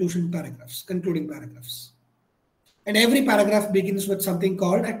two concluding paragraphs. And every paragraph begins with something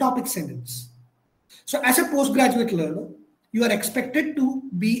called a topic sentence. So as a postgraduate learner, you are expected to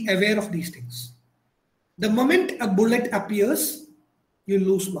be aware of these things. The moment a bullet appears, you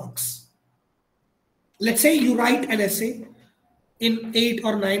lose marks. Let's say you write an essay in 8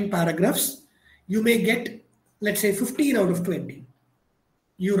 or 9 paragraphs, you may get, let's say, 15 out of 20.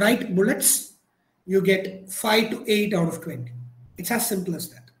 You write bullets, you get 5 to 8 out of 20. It's as simple as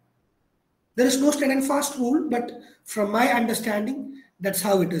that. There is no steady and fast rule, but from my understanding, that's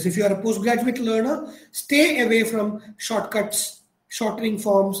how it is. If you are a postgraduate learner, stay away from shortcuts, shortening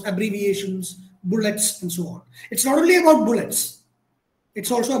forms, abbreviations, bullets, and so on. It's not only about bullets.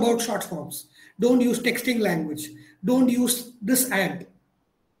 It's also about short forms. Don't use texting language. Don't use this and.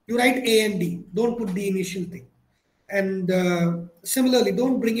 You write A and D. Don't put the initial thing. And similarly,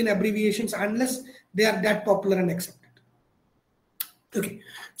 don't bring in abbreviations unless they are that popular and accepted. Okay,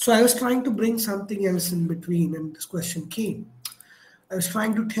 so I was trying to bring something else in between and this question came. I was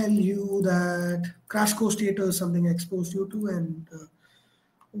trying to tell you that Crash Course Theatre is something I exposed you to, and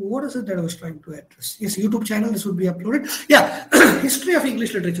what is it that I was trying to address? Yes, YouTube channel, this would be uploaded. Yeah, History of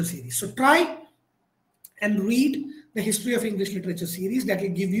English Literature series. So try and read the History of English Literature series. That will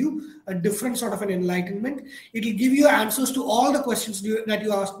give you a different sort of an enlightenment. It will give you answers to all the questions that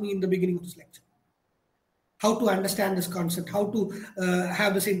you asked me in the beginning of this lecture. How to understand this concept, how to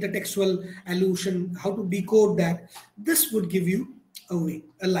have this intertextual allusion, how to decode that. This would give you a way,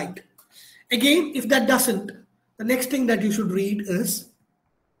 a light. Again, if that doesn't, the next thing that you should read is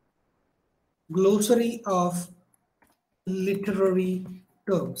Glossary of Literary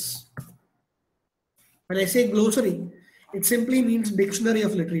Terms. When I say glossary, it simply means Dictionary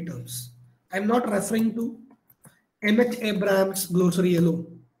of Literary Terms. I'm not referring to M.H. Abrams' glossary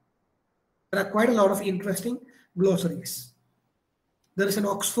alone. There are quite a lot of interesting glossaries. There is an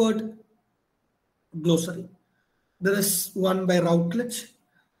Oxford glossary. There is one by Routledge.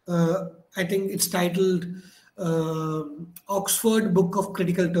 I think it's titled Oxford Book of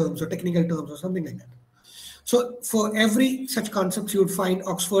Critical Terms or Technical Terms or something like that. So for every such concepts, you would find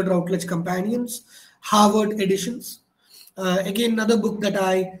Oxford Routledge Companions, Harvard editions. Again, another book that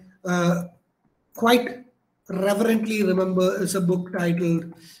I quite reverently remember is a book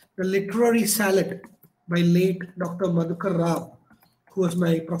titled The Literary Salad by late Dr. Madhukar Rao, who was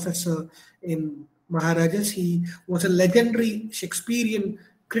my professor in Maharajas. He was a legendary Shakespearean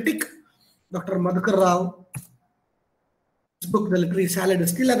critic. Dr. Madhukar Rao. This book, The Literary Salad,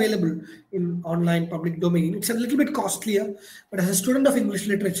 is still available in online public domain. It's a little bit costlier, but as a student of English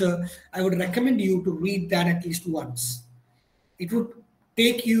literature, I would recommend you to read that at least once. It would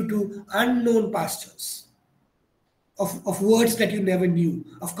take you to unknown pastures of words that you never knew,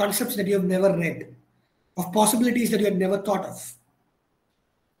 of concepts that you have never read, of possibilities that you had never thought of.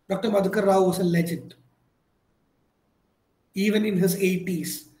 Dr. Madhukar Rao was a legend. Even in his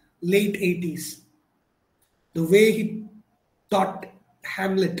 80s, late 80s, the way he taught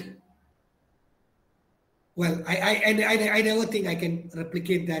Hamlet, well, I never think I can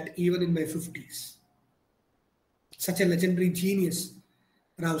replicate that even in my 50s. Such a legendary genius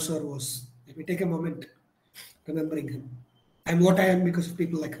Rao sir was. Let me take a moment remembering him. I'm what I am because of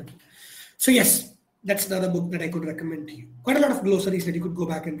people like him. So yes, that's another book that I could recommend to you. Quite a lot of glossaries that you could go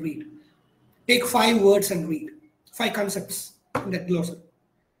back and read. Take 5 words and read. 5 concepts in that glossary.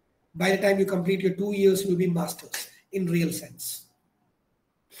 By the time you complete your 2 years, you will be masters in real sense.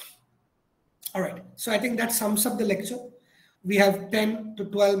 All right. So I think that sums up the lecture. We have 10 to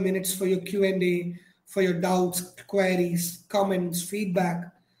 12 minutes for your Q&A, for your doubts, queries, comments,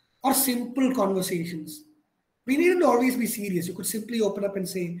 feedback, or simple conversations. We needn't always be serious. You could simply open up and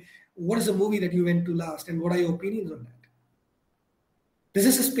say, what is the movie that you went to last and what are your opinions on that? This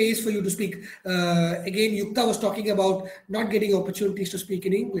is a space for you to speak. Again, Yukta was talking about not getting opportunities to speak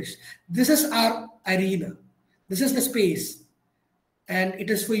in English. This is our arena. This is the space. And it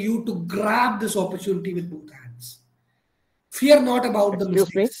is for you to grab this opportunity with both hands. Fear not about the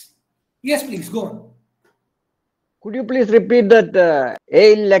mistakes. Yes, please, go on. Could you please repeat that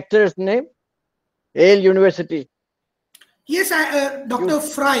Yale lecturer's name? Yale University. Yes, Dr.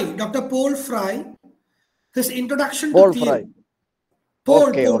 Fry, Dr. Paul Fry, his introduction Paul to Fry. theory. Paul,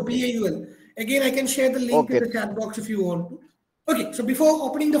 Okay, Paul, okay. P-A-U-L. Again, I can share the link in the chat box if you want to. Okay, so before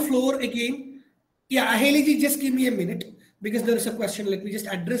opening the floor again, yeah, Aheli ji, just give me a minute because there is a question. Let me just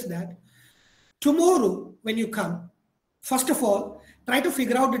address that. Tomorrow, when you come, first of all, try to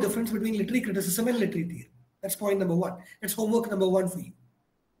figure out the difference between literary criticism and literary theory. That's point number 1. That's homework number 1 for you.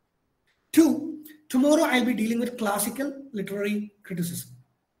 2, tomorrow I'll be dealing with classical literary criticism.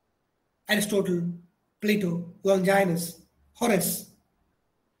 Aristotle, Plato, Longinus, Horace,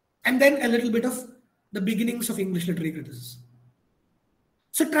 and then a little bit of the beginnings of English literary criticism.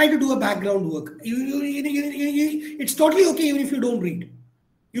 So try to do a background work. It's totally okay even if you don't read.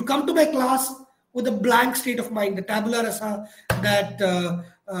 You come to my class with a blank state of mind, the tabula rasa that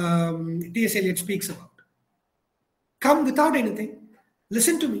T.S. Eliot speaks about. Come without anything,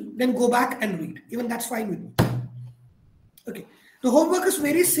 listen to me, then go back and read. Even that's fine with me. Okay. The homework is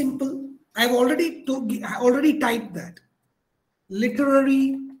very simple. I've already typed that.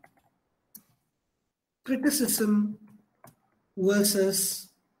 Literary criticism versus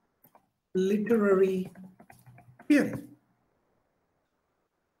literary theory.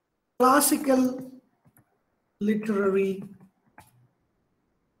 Classical literary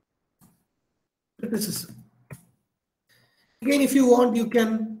criticism. Again, if you want, you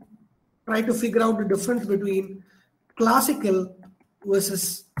can try to figure out the difference between classical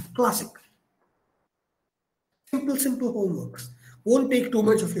versus classic. Simple homeworks. Won't take too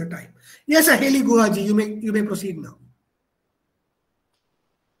much of your time. Yes, Aheli Guhaji, you may proceed now.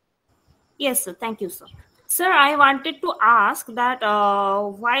 Yes, sir. Thank you, sir. Sir, I wanted to ask that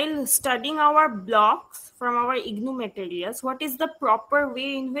while studying our blocks from our IGNOU materials, what is the proper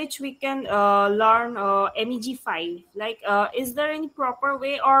way in which we can learn MEG 5? Like, is there any proper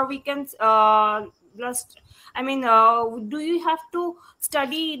way, or we can just, I mean, do you have to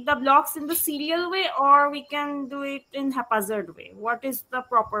study the blocks in the serial way, or we can do it in haphazard way? What is the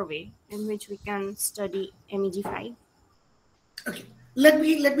proper way in which we can study MEG 5? Okay. Let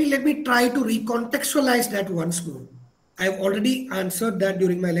me try to recontextualize that once more. I've already answered that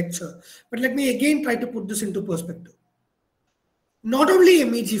during my lecture, but let me again try to put this into perspective. Not only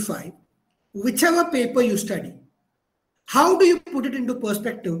MEG 5, whichever paper you study, how do you put it into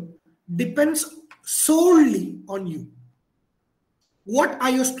perspective depends solely on you. What are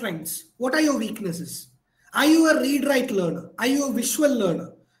your strengths? What are your weaknesses? Are you a read-write learner? Are you a visual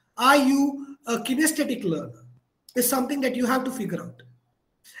learner? Are you a kinesthetic learner? Is something that you have to figure out.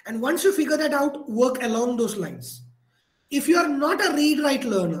 And once you figure that out, work along those lines. If you are not a read-write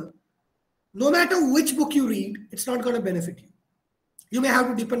learner, no matter which book you read, it's not going to benefit you. You may have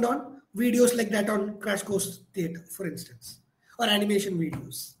to depend on videos like that on Crash Course Theatre, for instance, or animation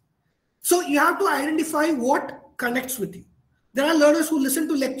videos. So you have to identify what connects with you. There are learners who listen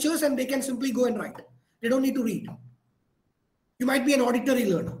to lectures and they can simply go and write. They don't need to read. You might be an auditory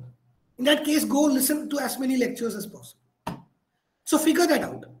learner. In that case, go listen to as many lectures as possible. So figure that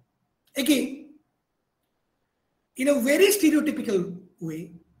out. Again, in a very stereotypical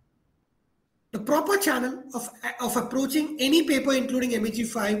way, the proper channel of approaching any paper, including MEG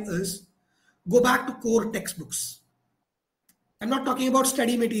 5, is go back to core textbooks. I'm not talking about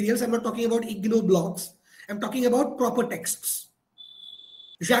study materials. I'm not talking about IGNO blogs. I'm talking about proper texts.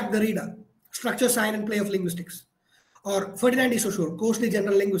 Jacques Derrida, Structure, Sign and Play of Linguistics. Or Ferdinand de Saussure, Course de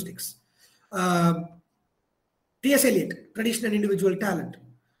General Linguistics. T.S. Eliot, Tradition and Individual Talent.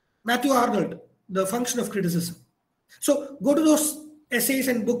 Matthew Arnold, The Function of Criticism. So go to those essays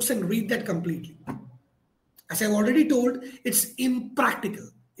and books and read that completely. As I've already told, it's impractical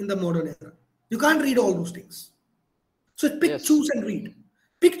in the modern era. You can't read all those things. So pick, choose and read.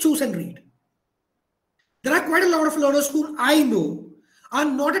 Pick, choose and read. There are quite a lot of learners who I know are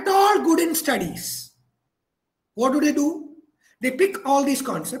not at all good in studies. What do? They pick all these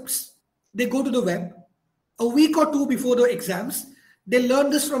concepts. They go to the web a week or two before the exams. They learn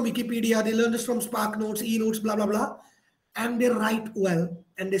this from Wikipedia. They learn this from Spark Notes, E-Notes, blah, blah, blah. And they write well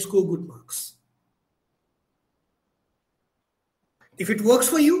and they score good marks. If it works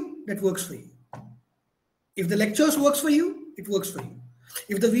for you, that works for you. If the lectures works for you, it works for you.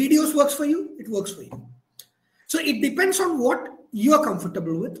 If the videos works for you, it works for you. So it depends on what you are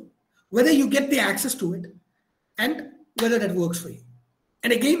comfortable with, whether you get the access to it, and whether that works for you.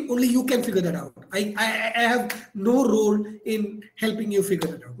 And again, only you can figure that out. I have no role in helping you figure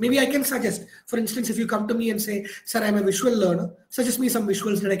that out. Maybe I can suggest, for instance, if you come to me and say, sir, I'm a visual learner, suggest me some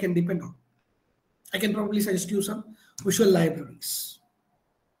visuals that I can depend on. I can probably suggest you some visual libraries.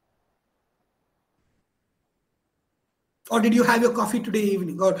 Or did you have your coffee today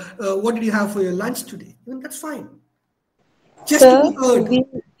evening? Or what did you have for your lunch today? Even that's fine. Just Sir, to be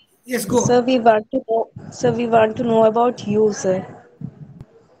heard. Yes, go Sir, on. we want to know about you, sir.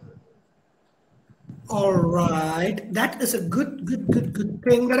 All right. That is a good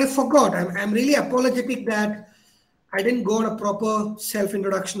thing that I forgot. I'm really apologetic that I didn't go on a proper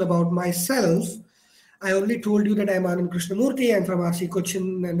self-introduction about myself. I only told you that I'm Anand Krishnamurthy. I'm from RC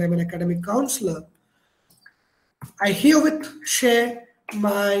Cochin and I'm an academic counselor. I herewith share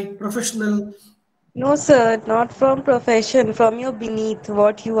my professional... No, sir, not from profession, from your beneath,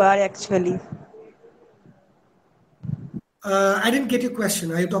 what you are actually. I didn't get your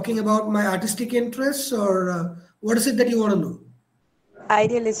question. Are you talking about my artistic interests or what is it that you want to know?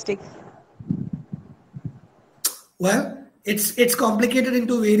 Idealistic. Well, it's complicated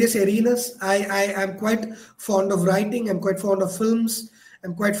into various arenas. I am quite fond of writing. I'm quite fond of films.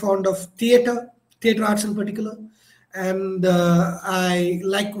 I'm quite fond of theater arts in particular. And I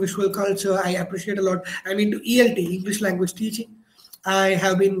like visual culture. I appreciate a lot. I'm into ELT, English language teaching. I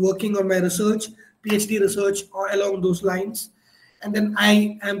have been working on my research, PhD research along those lines. And then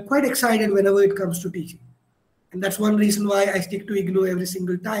I am quite excited whenever it comes to teaching. And that's one reason why I stick to IGNO every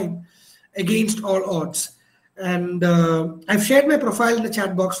single time, against all odds. And I've shared my profile in the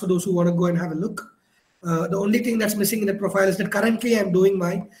chat box for those who want to go and have a look. The only thing that's missing in the profile is that currently I'm doing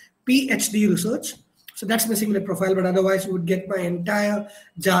my PhD research. So that's missing in the profile, but otherwise you would get my entire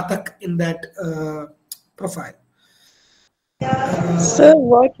Jatak in that profile. Sir,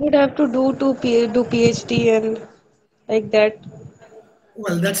 what would have to do to do PhD and like that?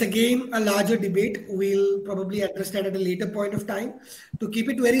 Well, that's again a larger debate. We'll probably address that at a later point of time. To keep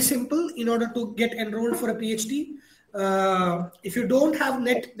it very simple, in order to get enrolled for a PhD, if you don't have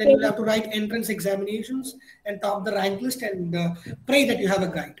NET, then you'll have to write entrance examinations and top the rank list and pray that you have a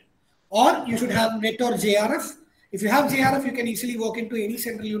guide. Or you should have NET or JRF. If you have JRF, you can easily walk into any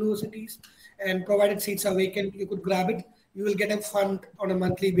central universities and provided seats are vacant, you could grab it. You will get a fund on a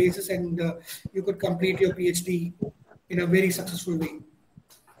monthly basis and you could complete your PhD in a very successful way.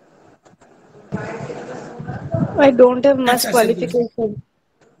 I don't have much That's as simple as it. qualification.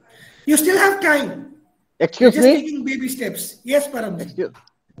 You still have time. Excuse You're just me? taking baby steps. Yes, Param.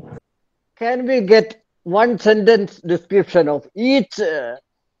 Can we get one sentence description of each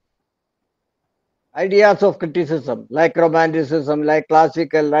ideas of criticism, like romanticism, like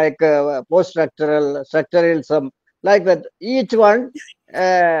classical, like post-structural, structuralism, like that? Each one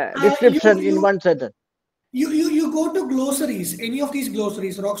description in one sentence. You go to glossaries, any of these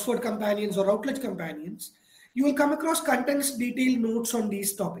glossaries, Oxford Companions or Routledge Companions, you will come across contents detailed notes on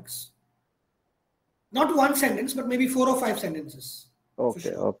these topics. Not one sentence, but maybe 4 or 5 sentences. Okay,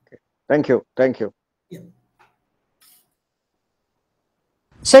 Sure. okay. Thank you, thank you. Yeah.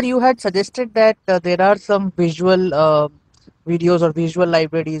 Sir, you had suggested that there are some visual videos or visual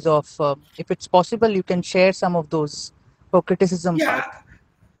libraries of, if it's possible, you can share some of those for criticism Yeah, part.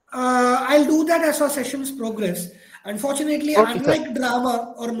 I'll do that as our sessions progress. Unfortunately, Okay, sir. unlike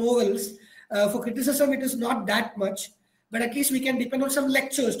drama or novels, for criticism it is not that much, but at least we can depend on some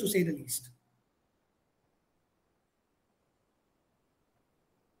lectures, to say the least.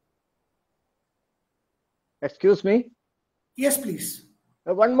 Excuse me. Yes, please.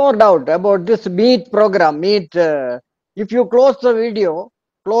 One more doubt about this Meet program. Meet. If you close the video,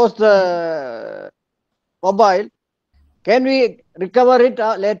 close the mobile, can we recover it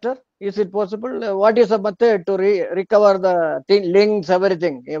later? Is it possible? What is the method to recover the links,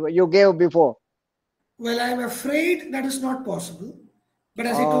 everything you gave before? Well, I'm afraid that is not possible. But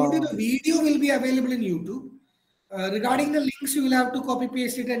as I told you, the video will be available in YouTube. Regarding the links, you will have to copy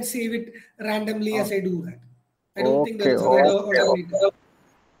paste it and save it randomly as I do that. I don't think there Okay, is okay, another alternative.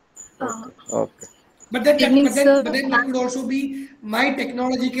 okay. But then, Evening, sir. that could also be my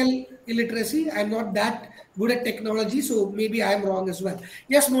technological illiteracy. I'm not that good at technology, so maybe I'm wrong as well.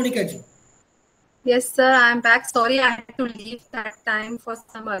 Yes, Monica ji. Yes, sir, I'm back. Sorry, I had to leave that time for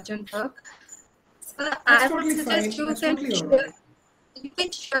some urgent work. Sir, I That's would totally suggest fine. That's totally all right. you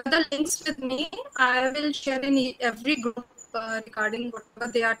can share the links with me. I will share in every group regarding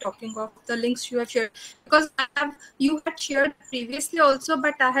whatever they are talking of, the links you have shared. Because you had shared previously also,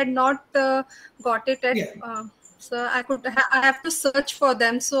 but I had not got it at. Yeah. So I have to search for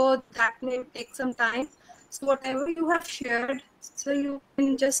them. So that may take some time. So whatever you have shared, so you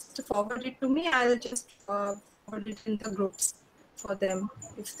can just forward it to me. I'll just forward it in the groups for them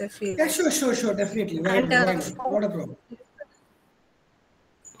if they feel. Yeah, sure, definitely. Why not? Not a problem.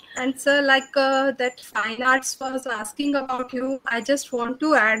 And sir, like that fine arts was asking about you, I just want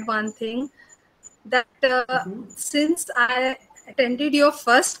to add one thing that since I attended your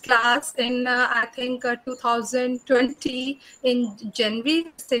first class in I think 2020 in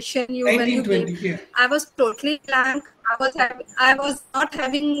January session when you gave, yeah. I was totally blank. I was not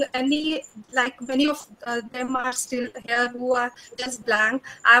having any, like many of them are still here who are just blank.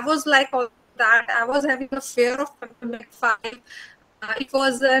 I was like all that. I was having a fear of MEG 5. It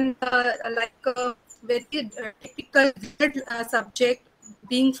was like a very typical weird subject,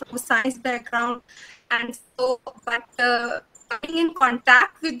 being from a science background, and so but coming in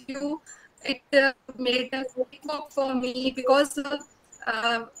contact with you, it made a quick work for me because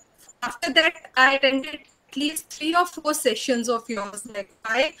after that I attended at least 3 or 4 sessions of yours, like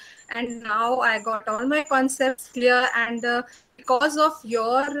five, and now I got all my concepts clear, and because of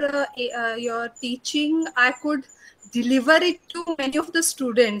your teaching, I could deliver it to many of the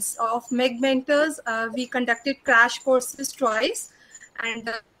students of MEG mentors. We conducted crash courses twice,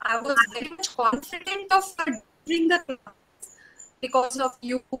 and I was very much confident of delivering the class because of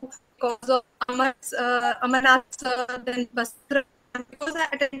you, because of Amarnath sir, then Basra, because I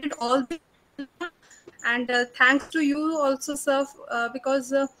attended all the, and thanks to you also, sir,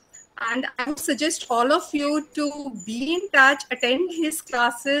 because and I would suggest all of you to be in touch, attend his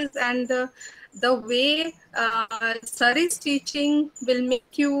classes, and the way sir is teaching will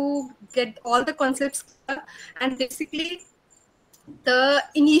make you get all the concepts clear. And basically the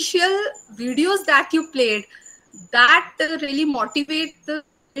initial videos that you played, that really motivate the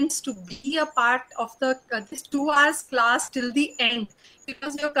students to be a part of the this 2 hours class till the end,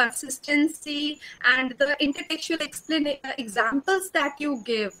 because your consistency and the intertextual examples that you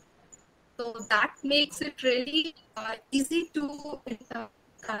give, so that makes it really easy to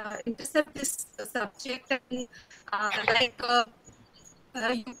intercept this subject, and you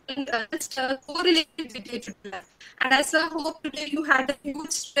can just correlate it with day-to-day life. And I hope today you had a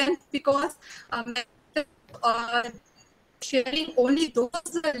huge strength, because uh, sharing only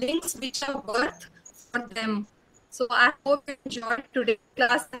those links which are worth for them. So I hope you enjoyed today's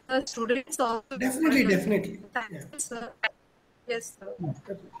class, and the students also. Definitely. Thank you, sir. Yes,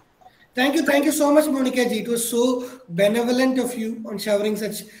 sir. Thank you so much, Monica ji. It was so benevolent of you on showering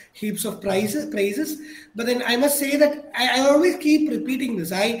such heaps of praises. But then I must say that I always keep repeating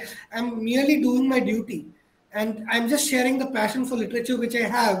this. I am merely doing my duty, and I'm just sharing the passion for literature which I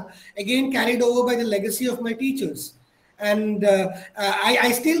have, again carried over by the legacy of my teachers. And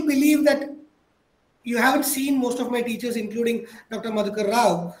I still believe that you haven't seen most of my teachers, including Dr. Madhukar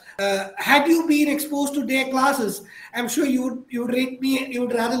Rao. Had you been exposed to their classes, I'm sure you would rate me. You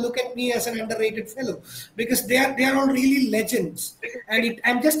would rather look at me as an underrated fellow, because they are all really legends, and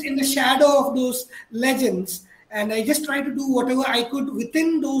I'm just in the shadow of those legends. And I just try to do whatever I could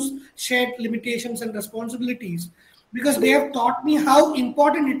within those shared limitations and responsibilities, because they have taught me how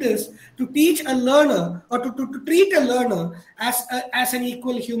important it is to teach a learner, or to treat a learner as an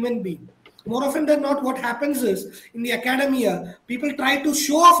equal human being. More often than not, what happens is, in the academia, people try to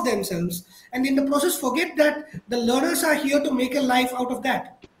show off themselves, and in the process forget that the learners are here to make a life out of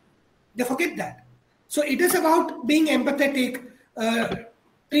that. They forget that. So it is about being empathetic,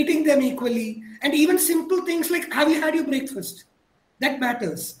 treating them equally, and even simple things like, have you had your breakfast? That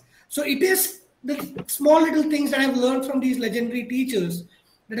matters. So it is the small little things that I've learned from these legendary teachers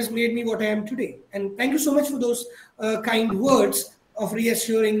that has made me what I am today. And thank you so much for those kind words of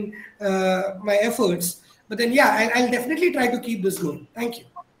reassuring my efforts. But then, yeah, I'll definitely try to keep this going. Thank you.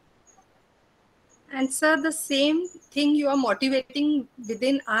 And sir, the same thing you are motivating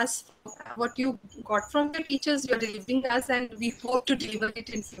within us, what you got from your teachers, you are delivering us, and we hope to deliver it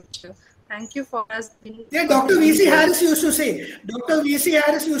in future. Thank you for us being. Yeah, Dr. V.C. Harris used to say. Dr. V.C.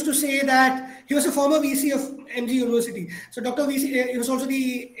 Harris used to say that he was a former VC of MG University. So Dr. V.C. He was also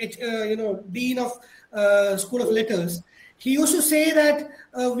the dean of School of Letters. He used to say that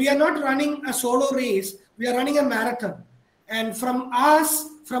we are not running a solo race; we are running a marathon. And from us,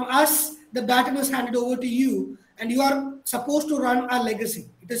 the baton is handed over to you, and you are supposed to run our legacy.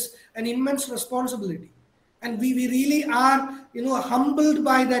 It is an immense responsibility, and we really are humbled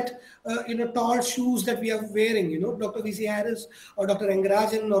by that tall shoes that we are wearing. Dr. V.C. Harris or Dr.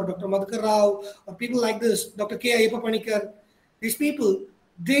 Rangarajan or Dr. Madhukar Rao or people like this, Dr. K. Ayyappa Panikar. These people,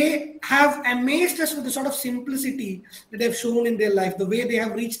 they have amazed us with the sort of simplicity that they've shown in their life, the way they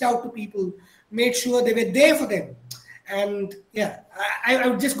have reached out to people, made sure they were there for them. And yeah, I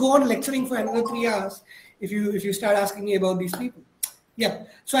would just go on lecturing for another 3 hours if you start asking me about these people. Yeah,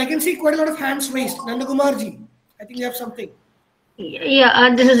 so I can see quite a lot of hands raised. Nandakumarji, I think you have something.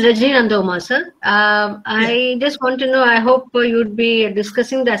 Yeah, this is Rajni Nandoma, sir. I just want to know, I hope you'd be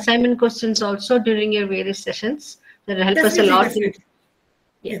discussing the assignment questions also during your various sessions. That will help us a lot. Definitely.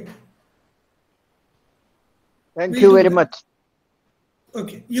 Yeah. Thank you very much.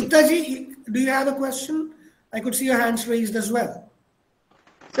 Okay. Yuktaji, do you have a question? I could see your hands raised as well.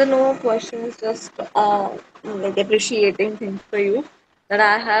 So no questions, just like appreciating things for you. That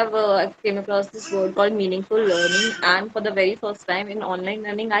I have came across this word called meaningful learning, and for the very first time in online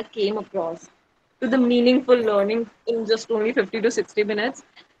learning, I came across to the meaningful learning in just only 50 to 60 minutes.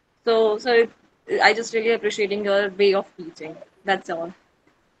 So I just really appreciating your way of teaching. That's all.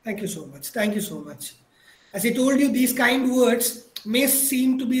 Thank you so much. Thank you so much. As I told you, these kind words may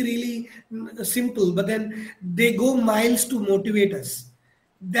seem to be really simple, but then they go miles to motivate us.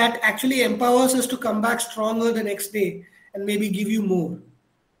 That actually empowers us to come back stronger the next day and maybe give you more.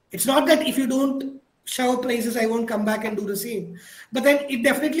 It's not that if you don't shower praises, I won't come back and do the same. But then it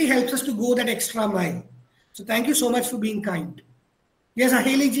definitely helps us to go that extra mile. So thank you so much for being kind. Yes,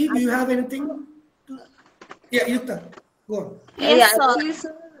 Aheli ji, do you have anything? Yeah, Yukta, go on. Yes, actually,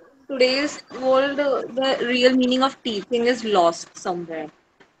 sir, today's world, the real meaning of teaching is lost somewhere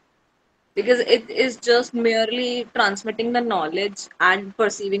because it is just merely transmitting the knowledge and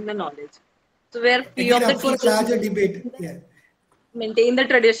perceiving the knowledge. So where few Again, of the up for a teachers larger debate. Yeah. maintain the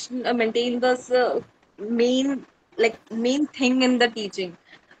tradition, maintain this main thing in the teaching.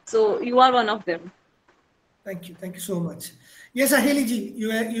 So you are one of them. Thank you. Thank you so much. Yes, Aheli ji,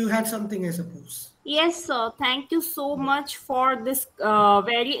 you had something, I suppose. Yes, sir. Thank you so much for this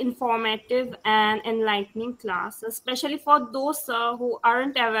very informative and enlightening class, especially for those who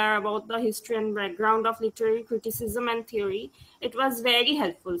aren't aware about the history and background of literary criticism and theory. It was very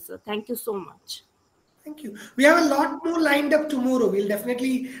helpful, sir. Thank you so much. Thank you. We have a lot more lined up tomorrow. We'll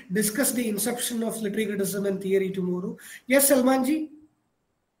definitely discuss the inception of literary criticism and theory tomorrow. Yes, Salman ji?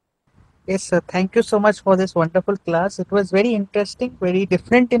 Yes, sir. Thank you so much for this wonderful class. It was very interesting, very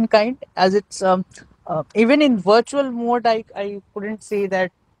different in kind. As it's even in virtual mode, I couldn't say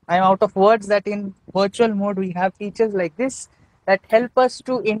that I'm out of words. That in virtual mode we have teachers like this that help us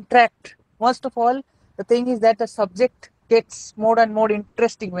to interact. Most of all, the thing is that the subject gets more and more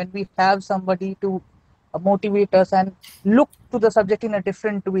interesting when we have somebody to motivate us and look to the subject in a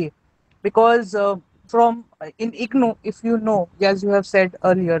different way. Because from in IGNU, if you know, as you have said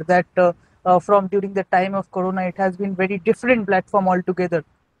earlier, that from during the time of Corona, it has been very different platform altogether.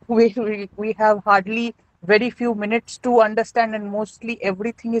 We have hardly very few minutes to understand, and mostly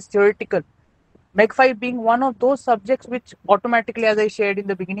everything is theoretical. MEG 5 being one of those subjects which automatically, as I shared in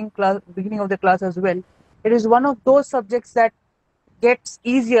the beginning of the class as well, it is one of those subjects that gets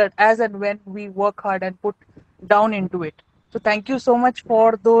easier as and when we work hard and put down into it. So thank you so much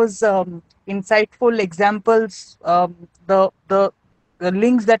for those insightful examples, the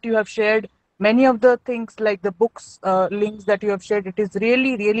links that you have shared, many of the things like the books links that you have shared. It is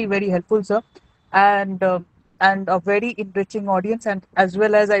really, really very helpful, sir, and and a very enriching audience. And as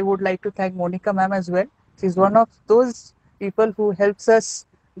well as I would like to thank Monica ma'am as well. She's one of those people who helps us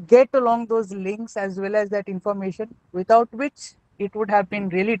get along those links as well as that information, without which it would have been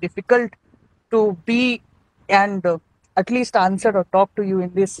really difficult to be and at least answer or talk to you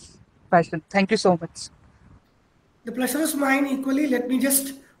in this fashion. Thank you so much. The pleasure is mine equally. Let me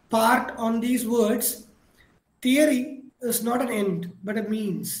just part on these words. Theory is not an end, but a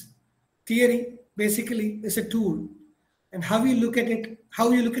means. Theory basically is a tool. And how you look at it,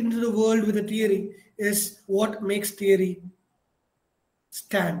 how you look into the world with a theory is what makes theory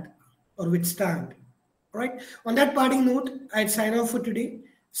stand or withstand. All right. On that parting note, I'd sign off for today.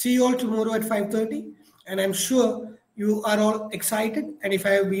 See you all tomorrow at 5:30. And I'm sure you are all excited. And if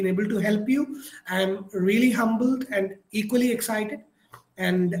I have been able to help you, I'm really humbled and equally excited.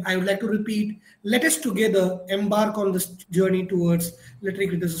 And I would like to repeat, let us together embark on this journey towards literary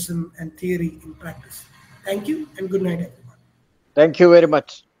criticism and theory in practice. Thank you and good night, everyone. Thank you very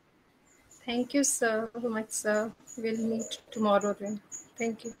much. Thank you so much, sir. We'll meet tomorrow then.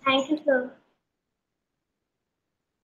 Thank you. Thank you, sir.